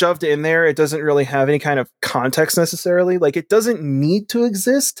shoved in there. It doesn't really have any kind of context necessarily. Like it doesn't need to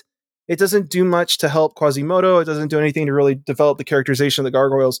exist. It doesn't do much to help Quasimodo. It doesn't do anything to really develop the characterization of the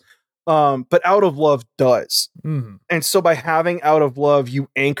gargoyles. But Out of Love does. And so by having Out of Love, you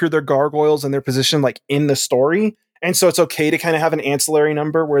anchor their gargoyles and their position like in the story. And so it's okay to kind of have an ancillary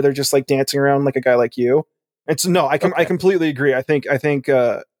number where they're just like dancing around like A Guy Like You. And so, no, I completely agree. I think,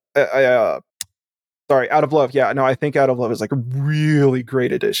 sorry, Out of Love. Yeah, no, I think Out of Love is like a really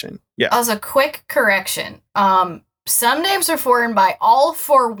great addition. Yeah. As a quick correction, some names were formed by All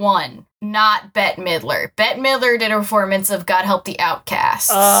For One, not Bette Midler. Bette Midler did a performance of God Help the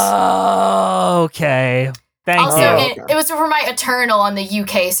Outcasts. Oh, okay. Thank also, you. it was for my Eternal on the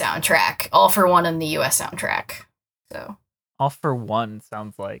UK soundtrack. All For One on the US soundtrack. So. All For One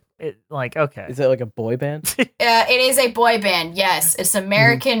sounds like it. Like okay, is it like a boy band? It is a boy band. Yes, it's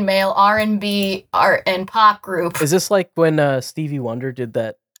American male R&B and pop group. Is this like when Stevie Wonder did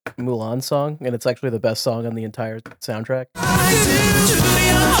that Mulan song, and it's actually the best song on the entire soundtrack?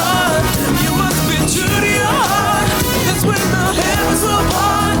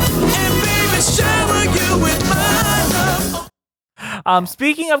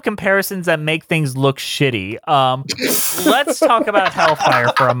 Speaking of comparisons that make things look shitty, let's talk about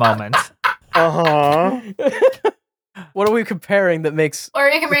Hellfire for a moment. What are we comparing that makes... Or are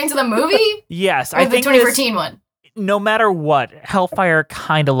you comparing to the movie? Yes, or I the think 2014 one. No matter what, Hellfire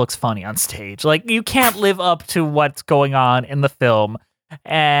kind of looks funny on stage. Like, you can't live up to what's going on in the film,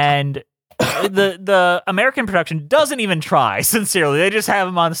 and the American production doesn't even try, sincerely. They just have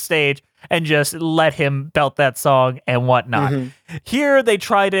him on stage and just let him belt that song and whatnot. Here, they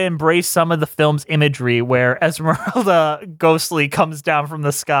try to embrace some of the film's imagery where Esmeralda ghostly comes down from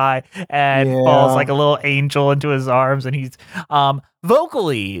the sky and falls like a little angel into his arms, and he's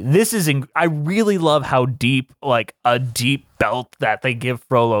vocally, this is I really love how deep, like a deep belt that they give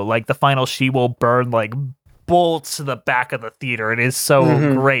Frollo. Like the final "She Will Burn" like bolts to the back of the theater. It is so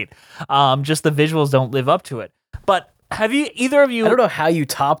great. Just the visuals don't live up to it. But have you, either of you? I don't know how you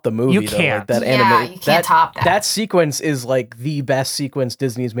top the movie. You can't. Though. Like, you can't top that. That sequence is like the best sequence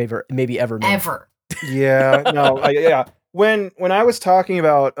Disney's maybe ever made. Ever. Yeah. No. Yeah. When I was talking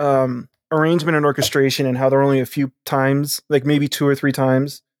about arrangement and orchestration and how there are only a few times, like maybe 2 or 3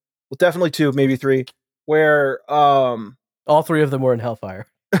 times, well, definitely 2, maybe 3, where all 3 of them were in Hellfire.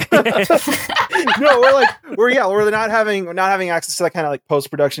 No, we're not having access to that kind of like post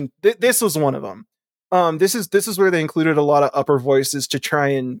production. This was one of them. This is where they included a lot of upper voices to try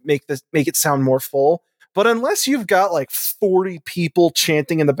and make it sound more full. But unless you've got like 40 people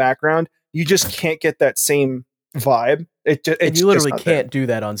chanting in the background, you just can't get that same vibe. You literally can't do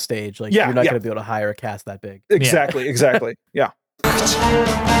that on stage. Like you're not going to be able to hire a cast that big. Exactly. Yeah.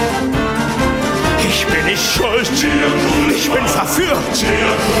 Ich bin nicht schuld, ich bin verführt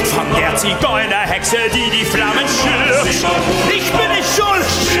von der Zigeunerhexe, die Flammen schürt. Ich bin nicht schuld,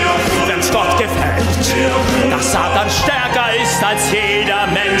 wenn's Gott gefällt, dass Satan stärker ist als jeder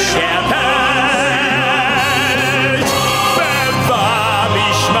Mensch der Welt. Bewahr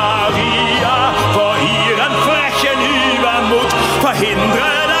mich, Maria, vor ihrem frechen Übermut,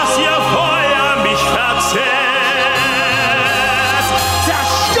 verhindere, dass ihr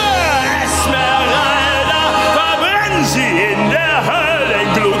Zerstör Esmeralda, verbrenn sie in der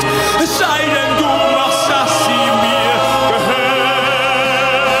Höllenglut, es sei denn, du machst, dass sie mir gehört.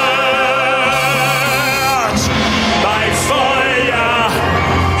 Bei Feuer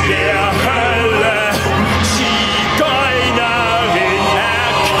der Hölle Zigeunerin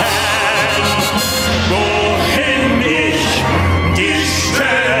erkennt, wohin ich die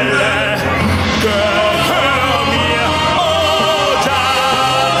Stelle gehör mir oder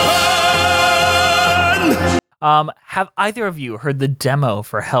Have either of you heard the demo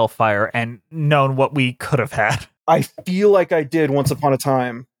for Hellfire and known what we could have had? I feel like I did once upon a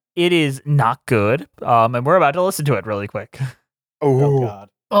time. It is not good, and we're about to listen to it really quick. Oh, God.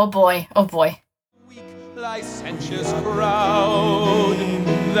 Oh boy. Oh boy. Licentious crowd,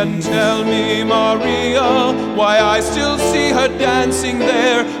 then tell me, Maria, why I still see her dancing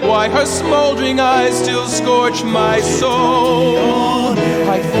there, why her smoldering eyes still scorch my soul.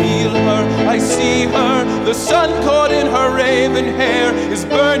 I feel her, I see her, the sun caught in her raven hair is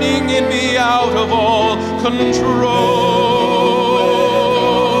burning in me out of all control.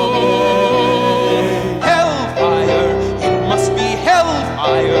 Hellfire, it must be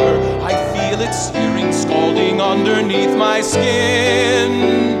hellfire. I feel it searing, scalding underneath my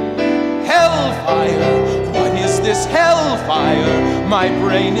skin. Hellfire, what is this hellfire? My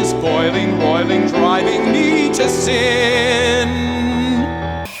brain is boiling, roiling, driving me to sin.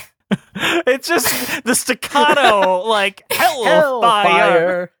 It's just the staccato, like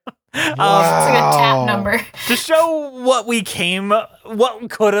Hellfire. It's like a tap number. To show what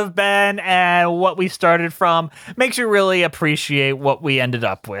could have been, and what we started from, makes you really appreciate what we ended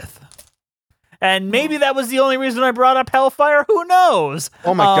up with. And maybe that was the only reason I brought up Hellfire. Who knows?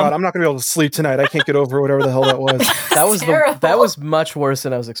 Oh my God, I'm not gonna be able to sleep tonight. I can't get over whatever the hell that was. That was much worse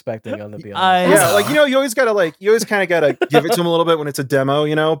than I was expecting. On the be honest. Yeah, like you always kind of gotta give it to them a little bit when it's a demo,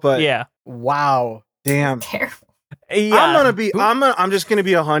 But yeah, wow, damn. Terrible. Yeah. I'm just gonna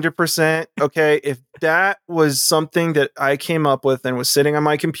be 100% okay. If that was something that I came up with and was sitting on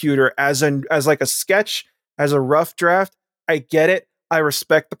my computer as like a sketch, as a rough draft, I get it. I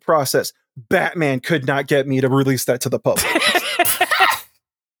respect the process. Batman could not get me to release that to the public.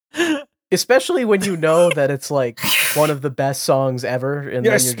 Especially when you know that it's like one of the best songs ever, and yeah, then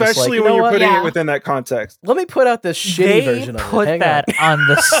you're just especially like, when you're what? putting it within that context. Let me put out this shitty They version of it. put Hang that on. on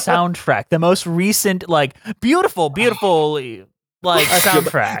the soundtrack, the most recent, like beautiful, like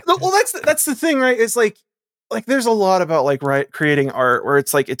soundtrack. Well, that's the thing, right? It's like there's a lot about creating art where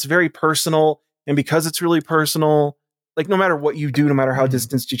it's like it's very personal, and because it's really personal, like no matter what you do, no matter how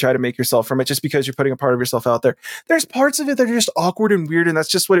distanced you try to make yourself from it, just because you're putting a part of yourself out there, there's parts of it that are just awkward and weird, and that's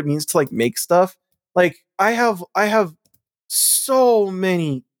just what it means to like make stuff. Like I have so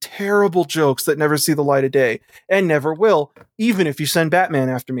many terrible jokes that never see the light of day and never will, even if you send Batman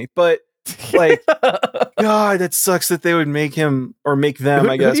after me. But like, God, that sucks that they would make him or make them.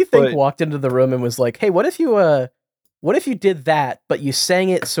 I guess. Who do you think walked into the room and was like, "Hey, what if you did that, but you sang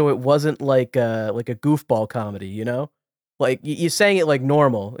it so it wasn't like a goofball comedy, Like you sang it like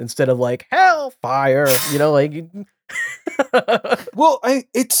normal instead of like Hellfire, like." Well,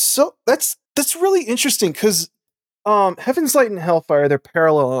 that's really interesting because Heaven's Light and Hellfire, they're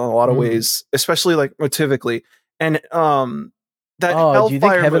parallel in a lot of ways, especially like motivically. And that Hellfire, do you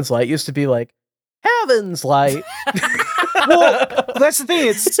think Heaven's Light used to be like Heaven's Light? Well, that's the thing.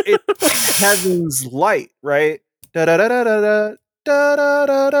 It's Heaven's Light, right? Da da da da da da da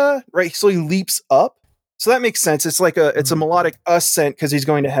da da. Right. So he leaps up. So that makes sense. It's like it's a melodic ascent because he's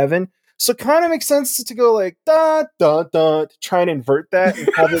going to heaven. So it kind of makes sense to go like da da da, to try and invert that and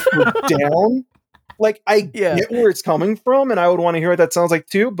have it go down. Like I get where it's coming from, and I would want to hear what that sounds like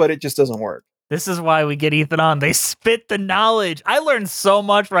too, but it just doesn't work. This is why we get Ethan on. They spit the knowledge. I learned so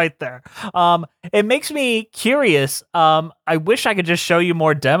much right there. It makes me curious. I wish I could just show you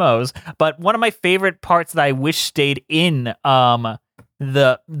more demos, but one of my favorite parts that I wish stayed in the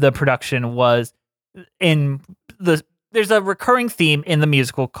production was there's a recurring theme in the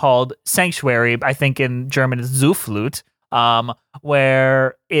musical called Sanctuary. I think in German is Zuflut,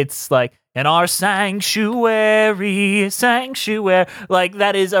 where it's like, in our sanctuary, like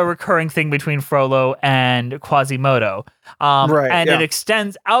that is a recurring thing between Frollo and Quasimodo. And it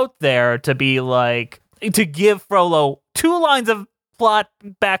extends out there to be like, to give Frollo 2 lines of plot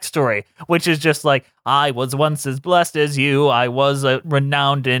backstory, which is just like, I was once as blessed as you, I was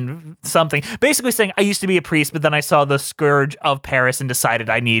renowned in something. Basically saying, I used to be a priest, but then I saw the scourge of Paris and decided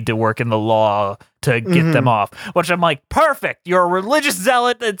I need to work in the law to get them off. Which I'm like, perfect, you're a religious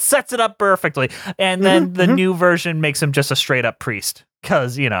zealot, it sets it up perfectly. And then the new version makes him just a straight up priest.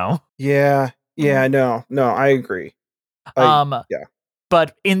 Because, Yeah, Yeah, no, I agree. Yeah.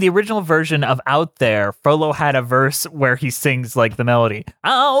 But in the original version of Out There, Frollo had a verse where he sings like the melody,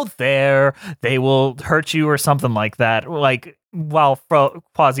 out there, they will hurt you or something like that. Like while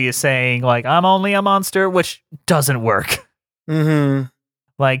Quasi is saying like, I'm only a monster, which doesn't work. Mm-hmm.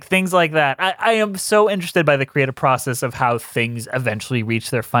 Like things like that. I am so interested by the creative process of how things eventually reach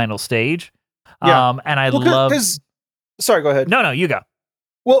their final stage. Yeah. And I love. Sorry, go ahead. No, you go.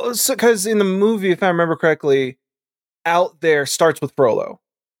 Well, because in the movie, if I remember correctly, Out There starts with Frollo.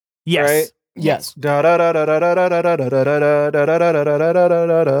 Yes. Right? Yes. And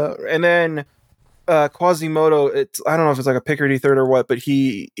then Quasimodo, I don't know if it's like a Picardy third or what, but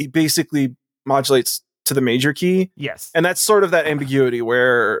he basically modulates to the major key. Yes. And that's sort of that ambiguity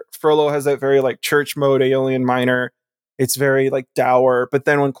where Frollo has that very like church mode Aeolian minor. It's very like dour, but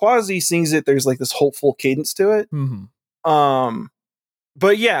then when Quasi sings it, there's like this hopeful cadence to it. Mm-hmm.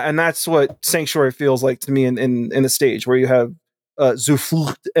 But yeah, and that's what Sanctuary feels like to me in the stage where you have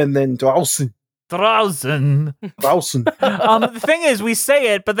Zuflucht and then Draußen. The thing is, we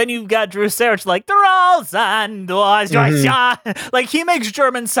say it, but then you've got Drew Sarich like Draußen. Like he makes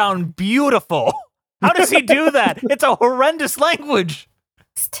German sound beautiful. How does he do that? It's a horrendous language.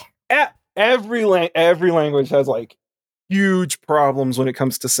 Every language has like huge problems when it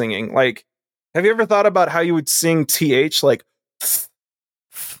comes to singing. Like, have you ever thought about how you would sing th like?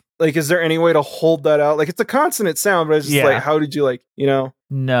 Like, is there any way to hold that out? Like, it's a consonant sound, but it's just like, how did you like, No.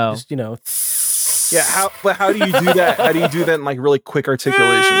 Just, Yeah, how do you do that? How do you do that in like really quick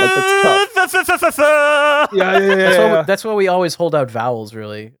articulation? Like that's tough. Yeah. That's why we always hold out vowels,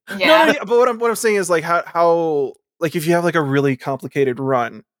 really. Yeah. No, but what I'm saying is like how like if you have like a really complicated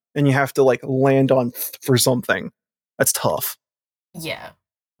run and you have to like land on for something, that's tough. Yeah.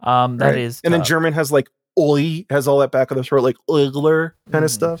 That is tough. And then German has like oi, has all that back of the throat, like oigler kind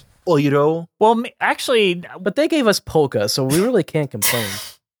of stuff. Oiro. Well, actually, but they gave us polka, so we really can't complain.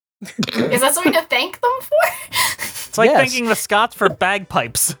 Is that something to thank them for? It's like thanking the Scots for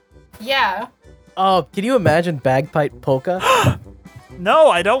bagpipes. Yeah. Oh, can you imagine bagpipe polka? No,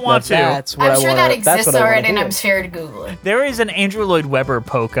 I don't want to. That's what I'm sure that exists already, and hear. I'm scared to Google it. There is an Andrew Lloyd Webber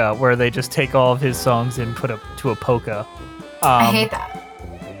polka where they just take all of his songs and put to a polka. I hate that.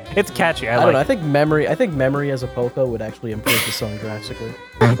 It's catchy. I don't know. I think memory as a polka would actually improve the song drastically.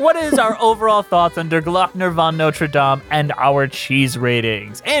 What is our overall thoughts on Der Glöckner von Notre Dame and our cheese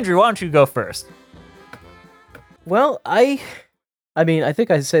ratings? Andrew, why don't you go first? Well, I mean, I think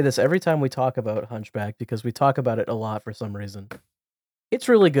I say this every time we talk about Hunchback because we talk about it a lot for some reason. It's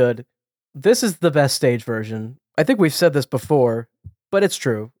really good. This is the best stage version. I think we've said this before, but it's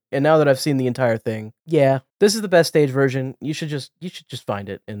true. And now that I've seen the entire thing, yeah, this is the best stage version. You should just find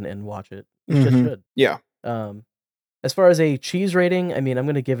it and watch it. You just should. Yeah. As far as a cheese rating, I mean, I'm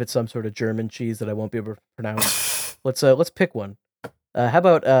gonna give it some sort of German cheese that I won't be able to pronounce. Let's pick one. How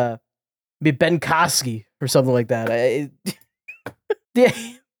about Milbenkasi or something like that? Yeah.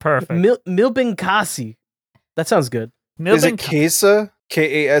 Perfect. Milbenkasi. That sounds good. Is it Kase?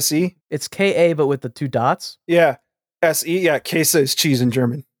 Kase? It's Ka, but with the two dots. Yeah. Se. Yeah. Kase is cheese in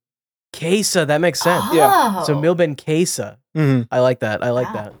German. Kesa, that makes sense. Oh. Yeah. So Milben Kesa. Mm-hmm. I like that. All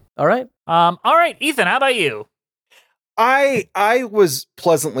right. All right, Ethan, how about you? I was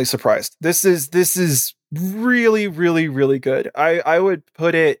pleasantly surprised. This is really, really, really good. I would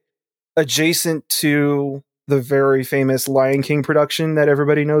put it adjacent to the very famous Lion King production that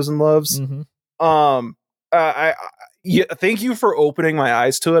everybody knows and loves. Mm-hmm. Thank you for opening my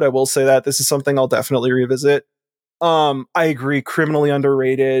eyes to it. I will say that this is something I'll definitely revisit. I agree, criminally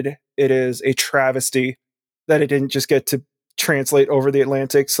underrated. It is a travesty that it didn't just get to translate over the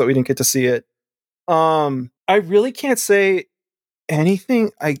Atlantic, so we didn't get to see it. I really can't say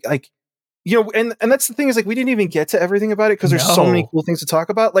anything. And that's the thing is like we didn't even get to everything about it because there's so many cool things to talk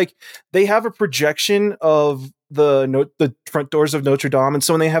about. Like they have a projection of the front doors of Notre Dame, and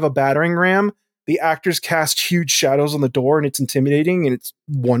so when they have a battering ram, the actors cast huge shadows on the door, and it's intimidating and it's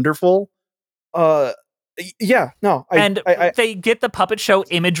wonderful. They get the puppet show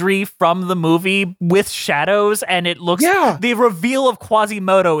imagery from the movie with shadows, and it looks. Yeah. The reveal of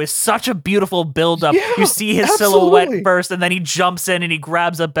Quasimodo is such a beautiful buildup. Yeah, you see his silhouette first, and then he jumps in and he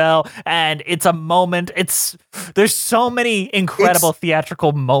grabs a bell, and it's a moment. There's so many incredible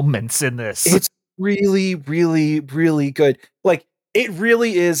theatrical moments in this. It's really, really, really good. Like it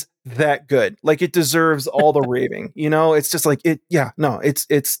really is that good. Like it deserves all the raving. You know, it's just like it. Yeah, no, it's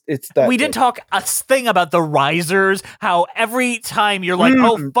that. We didn't talk a thing about the risers. How every time you're like,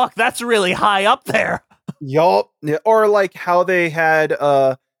 oh fuck, that's really high up there. Yup. Yeah. Or like how they had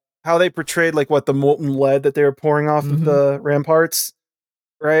how they portrayed like what the molten lead that they were pouring off of the ramparts.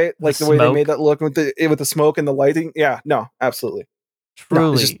 right? Like the way they made that look with the smoke and the lighting. Yeah, no, absolutely.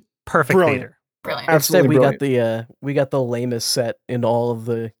 Truly perfect theater. Brilliant. Instead, Absolutely we got the lamest set in all of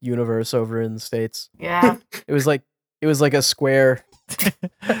the universe over in the States. Yeah. It was like a square. I was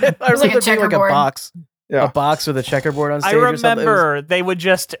like a remember it being like a checkerboard. box. Yeah. A box with a checkerboard on stage. I or something. remember they would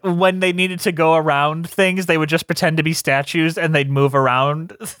just, when they needed to go around things, they would just pretend to be statues and they'd move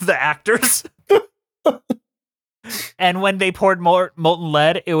around the actors. And when they poured molten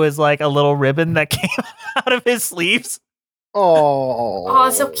lead, it was like a little ribbon that came out of his sleeves. Oh,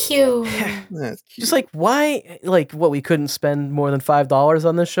 so cute. That's cute. Just like, why? Like, what? We couldn't spend more than $5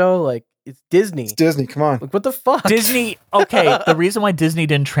 on this show? Like, it's Disney. It's Disney. Come on. Like, what the fuck? Disney, okay, the reason why Disney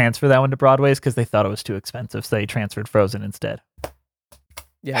didn't transfer that one to Broadway is because they thought it was too expensive, so they transferred Frozen instead.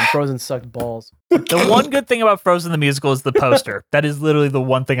 Yeah, and Frozen sucked balls. The one good thing about Frozen the musical is the poster. That is literally the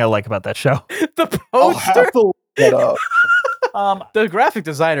one thing I like about that show. The I'll have poster. to look that up. The graphic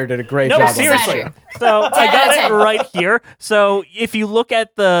designer did a great No, job. on that. seriously. So I got it right here. So if you look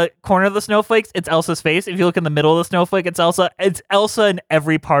at the corner of the snowflakes, it's Elsa's face. If you look in the middle of the snowflake, it's Elsa. It's Elsa in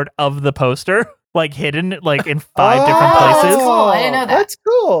every part of the poster, like hidden, like in 5 different places. That's cool. I didn't know that. That's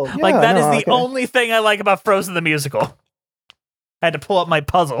cool. Yeah, Like that is the okay. only thing I like about Frozen the musical. I had to pull up my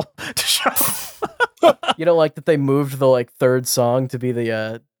puzzle to show. You don't like that they moved the like third song to be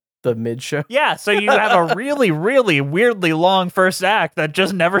the mid show? Yeah, so you have a really, really weirdly long first act that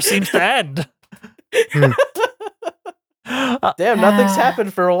just never seems to end. Damn, nothing's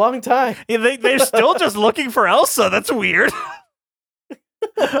happened for a long time. Yeah, they're still just looking for Elsa. That's weird.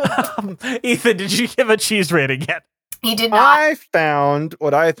 Ethan, did you give a cheese rating yet? He did not. I found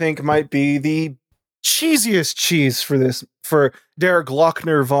what I think might be the cheesiest cheese for Der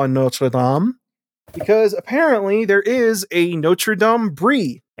Glockner von Notre Dame, because apparently there is a Notre Dame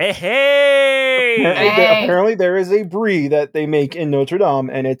brie. Hey! Apparently there is a brie that they make in Notre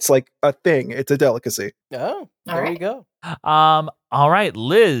Dame, and it's like a thing. It's a delicacy. Oh, there you go. All right,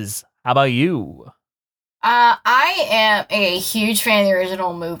 Liz, how about you? I am a huge fan of the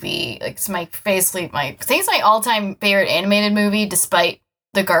original movie. Like, it's I think it's my all-time favorite animated movie, despite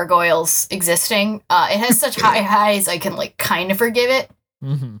the gargoyles existing. It has such high highs, I can like kind of forgive it.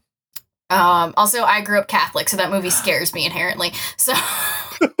 Mm-hmm. Also, I grew up Catholic, so that movie scares me inherently. So,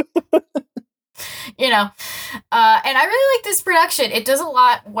 you know, and I really like this production. It does a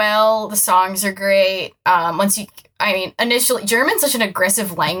lot well. The songs are great. Initially, German's such an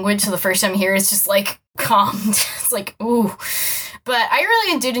aggressive language, so the first time you hear it's just like calmed. It's like, ooh. But I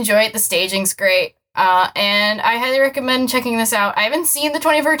really did enjoy it. The staging's great. And I highly recommend checking this out. I haven't seen the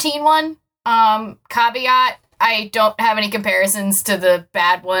 2013 one. Caveat, I don't have any comparisons to the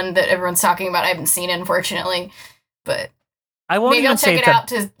bad one that everyone's talking about. I haven't seen it, unfortunately. But maybe I'll check it out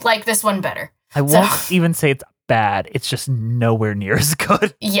to like this one better. I won't even say it's bad. It's just nowhere near as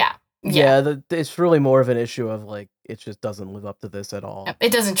good. Yeah. It's really more of an issue of like it just doesn't live up to this at all.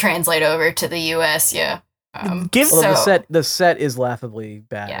 It doesn't translate over to the US, yeah. The set is laughably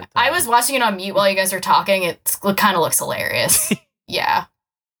bad. Yeah, I was watching it on mute while you guys were talking. It kind of looks hilarious. Yeah.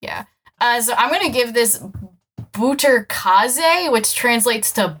 So I'm gonna give this Butterkäse, which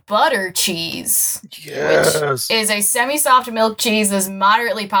translates to butter cheese. Yes. Which is a semi-soft milk cheese that's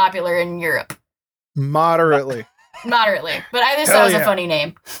moderately popular in Europe. Moderately. But I just thought it was a funny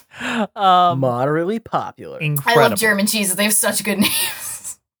name. Moderately popular. Incredible. I love German cheeses. They have such good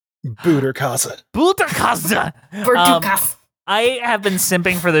names. Butterkäse. I have been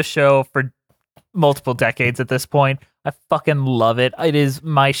simping for this show for multiple decades at this point. I fucking love it. It is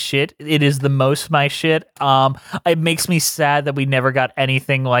my shit. It is the most my shit. It makes me sad that we never got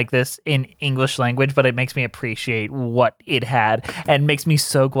anything like this in English language, but it makes me appreciate what it had, and makes me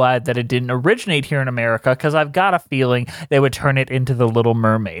so glad that it didn't originate here in America, because I've got a feeling they would turn it into The Little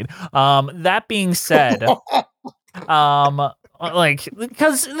Mermaid. That being said,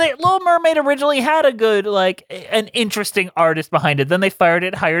 because the Little Mermaid originally had a good, an interesting artist behind it. Then they fired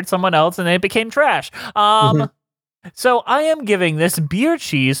it, hired someone else, and then it became trash. So I am giving this beer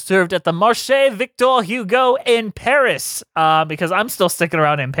cheese served at the Marché Victor Hugo in Paris, because I'm still sticking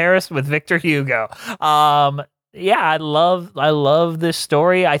around in Paris with Victor Hugo. I love this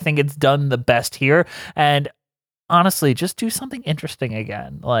story. I think it's done the best here, and honestly, just do something interesting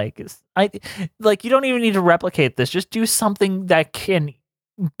again. You don't even need to replicate this. Just do something that can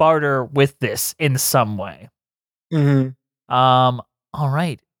barter with this in some way. Mm-hmm. All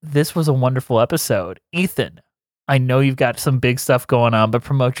right. This was a wonderful episode. Ethan, I know you've got some big stuff going on, but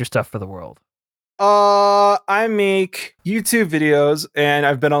promote your stuff for the world. I make YouTube videos, and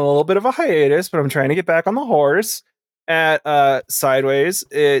I've been on a little bit of a hiatus, but I'm trying to get back on the horse at Sideways.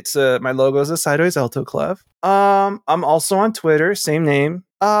 It's my logo is a Sideways alto clef. I'm also on Twitter, same name,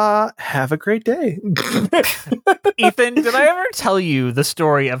 Have a great day. Ethan, did I ever tell you the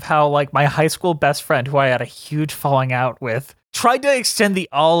story of how like my high school best friend, who I had a huge falling out with, tried to extend the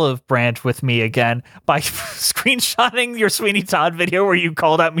olive branch with me again by screenshotting your Sweeney Todd video where you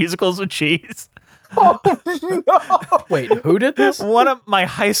called out musicals with cheese? Oh, no. Wait, who did this? One of my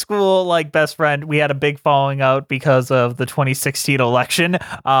high school like best friend, we had a big falling out because of the 2016 election,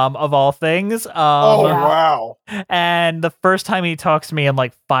 of all things. Wow. And the first time he talks to me in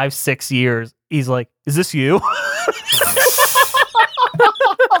like 5-6 years, he's like, "Is this you?"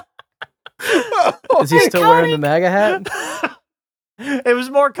 Is he still wearing the MAGA hat? It was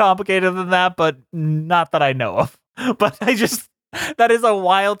more complicated than that, but not that I know of. But that is a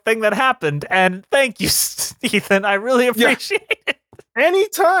wild thing that happened. And thank you, Ethan. I really appreciate it.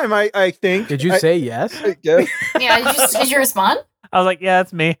 Anytime, I think. Did you say yes? Yeah. Yeah, did you respond? I was like, yeah,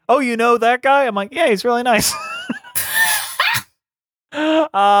 it's me. Oh, you know that guy? I'm like, yeah, he's really nice.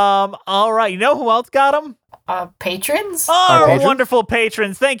 All right. You know who else got him? Patrons? Our patrons? wonderful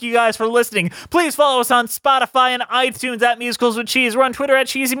patrons. Thank you guys for listening. Please follow us on Spotify and iTunes at Musicals with Cheese. We're on Twitter at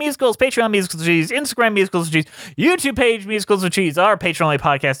Cheesy Musicals, Patreon Musicals with Cheese, Instagram Musicals with Cheese, YouTube page Musicals with Cheese. Our Patreon-only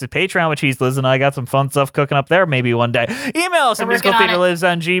podcast is Patreon with Cheese. Liz and I got some fun stuff cooking up there maybe one day. Email us at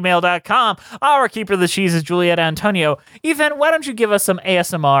musicaltheaterlives@gmail.com. Our keeper of the cheese is Juliet Antonio. Ethan, why don't you give us some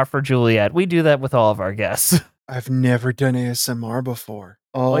ASMR for Juliet? We do that with all of our guests. I've never done ASMR before.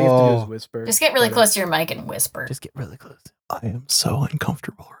 All you have to do is whisper. Just get really close to your mic and whisper. Just get really close. I am so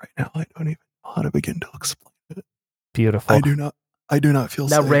uncomfortable right now. I don't even know how to begin to explain it. Beautiful. I do not feel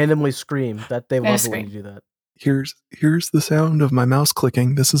Now safe. randomly scream. That they love it scream. when you do that. Here's the sound of my mouse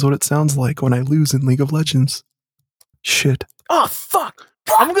clicking. This is what it sounds like when I lose in League of Legends. Shit. Oh fuck!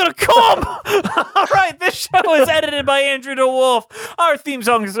 I'm gonna come! All right, this show is edited by Andrew DeWolf. Our theme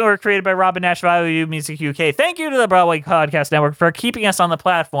songs were created by Robin Nash of IOU Music UK. Thank you to the Broadway Podcast Network for keeping us on the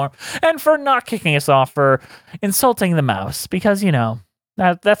platform and for not kicking us off for insulting the mouse, because, you know,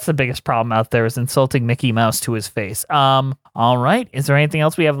 that's the biggest problem out there is insulting Mickey Mouse to his face. All right, is there anything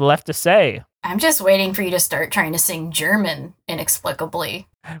else we have left to say? I'm just waiting for you to start trying to sing German inexplicably.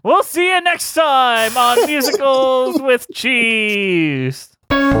 We'll see you next time on Musicals with Cheese.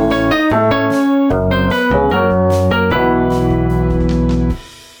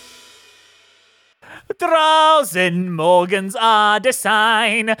 Draußen morgens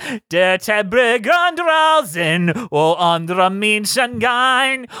Design, der Tebrigern draußen, wo andere Menschen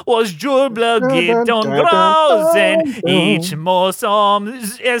gehen, was Jubel gibt und draußen, ich muss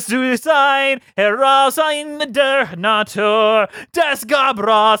es zu sein, heraus in der Natur, des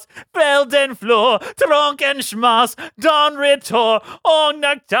Gabras, Feldenflur, Trunken Schmaß, dann Retour, und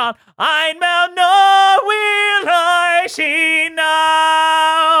Nektar, einmal nur will ich hinaus.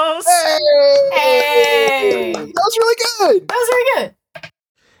 Hey! That was really good. That was very good.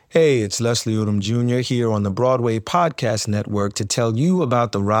 Hey, it's Leslie Odom Jr. here on the Broadway Podcast Network to tell you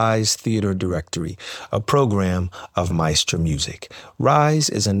about the Rise Theater Directory, a program of Maestro Music. Rise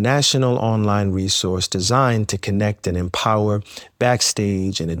is a national online resource designed to connect and empower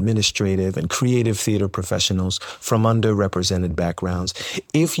backstage and administrative and creative theater professionals from underrepresented backgrounds.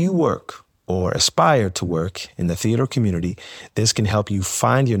 If you work or aspire to work in the theater community, this can help you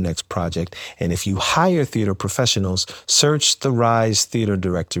find your next project. And if you hire theater professionals, search the Rise Theater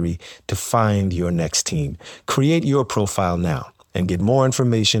Directory to find your next team. Create your profile now and get more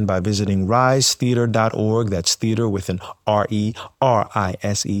information by visiting risetheater.org. That's theater with an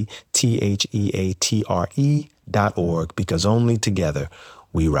RERISETHEATRE.org, because only together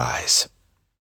we rise.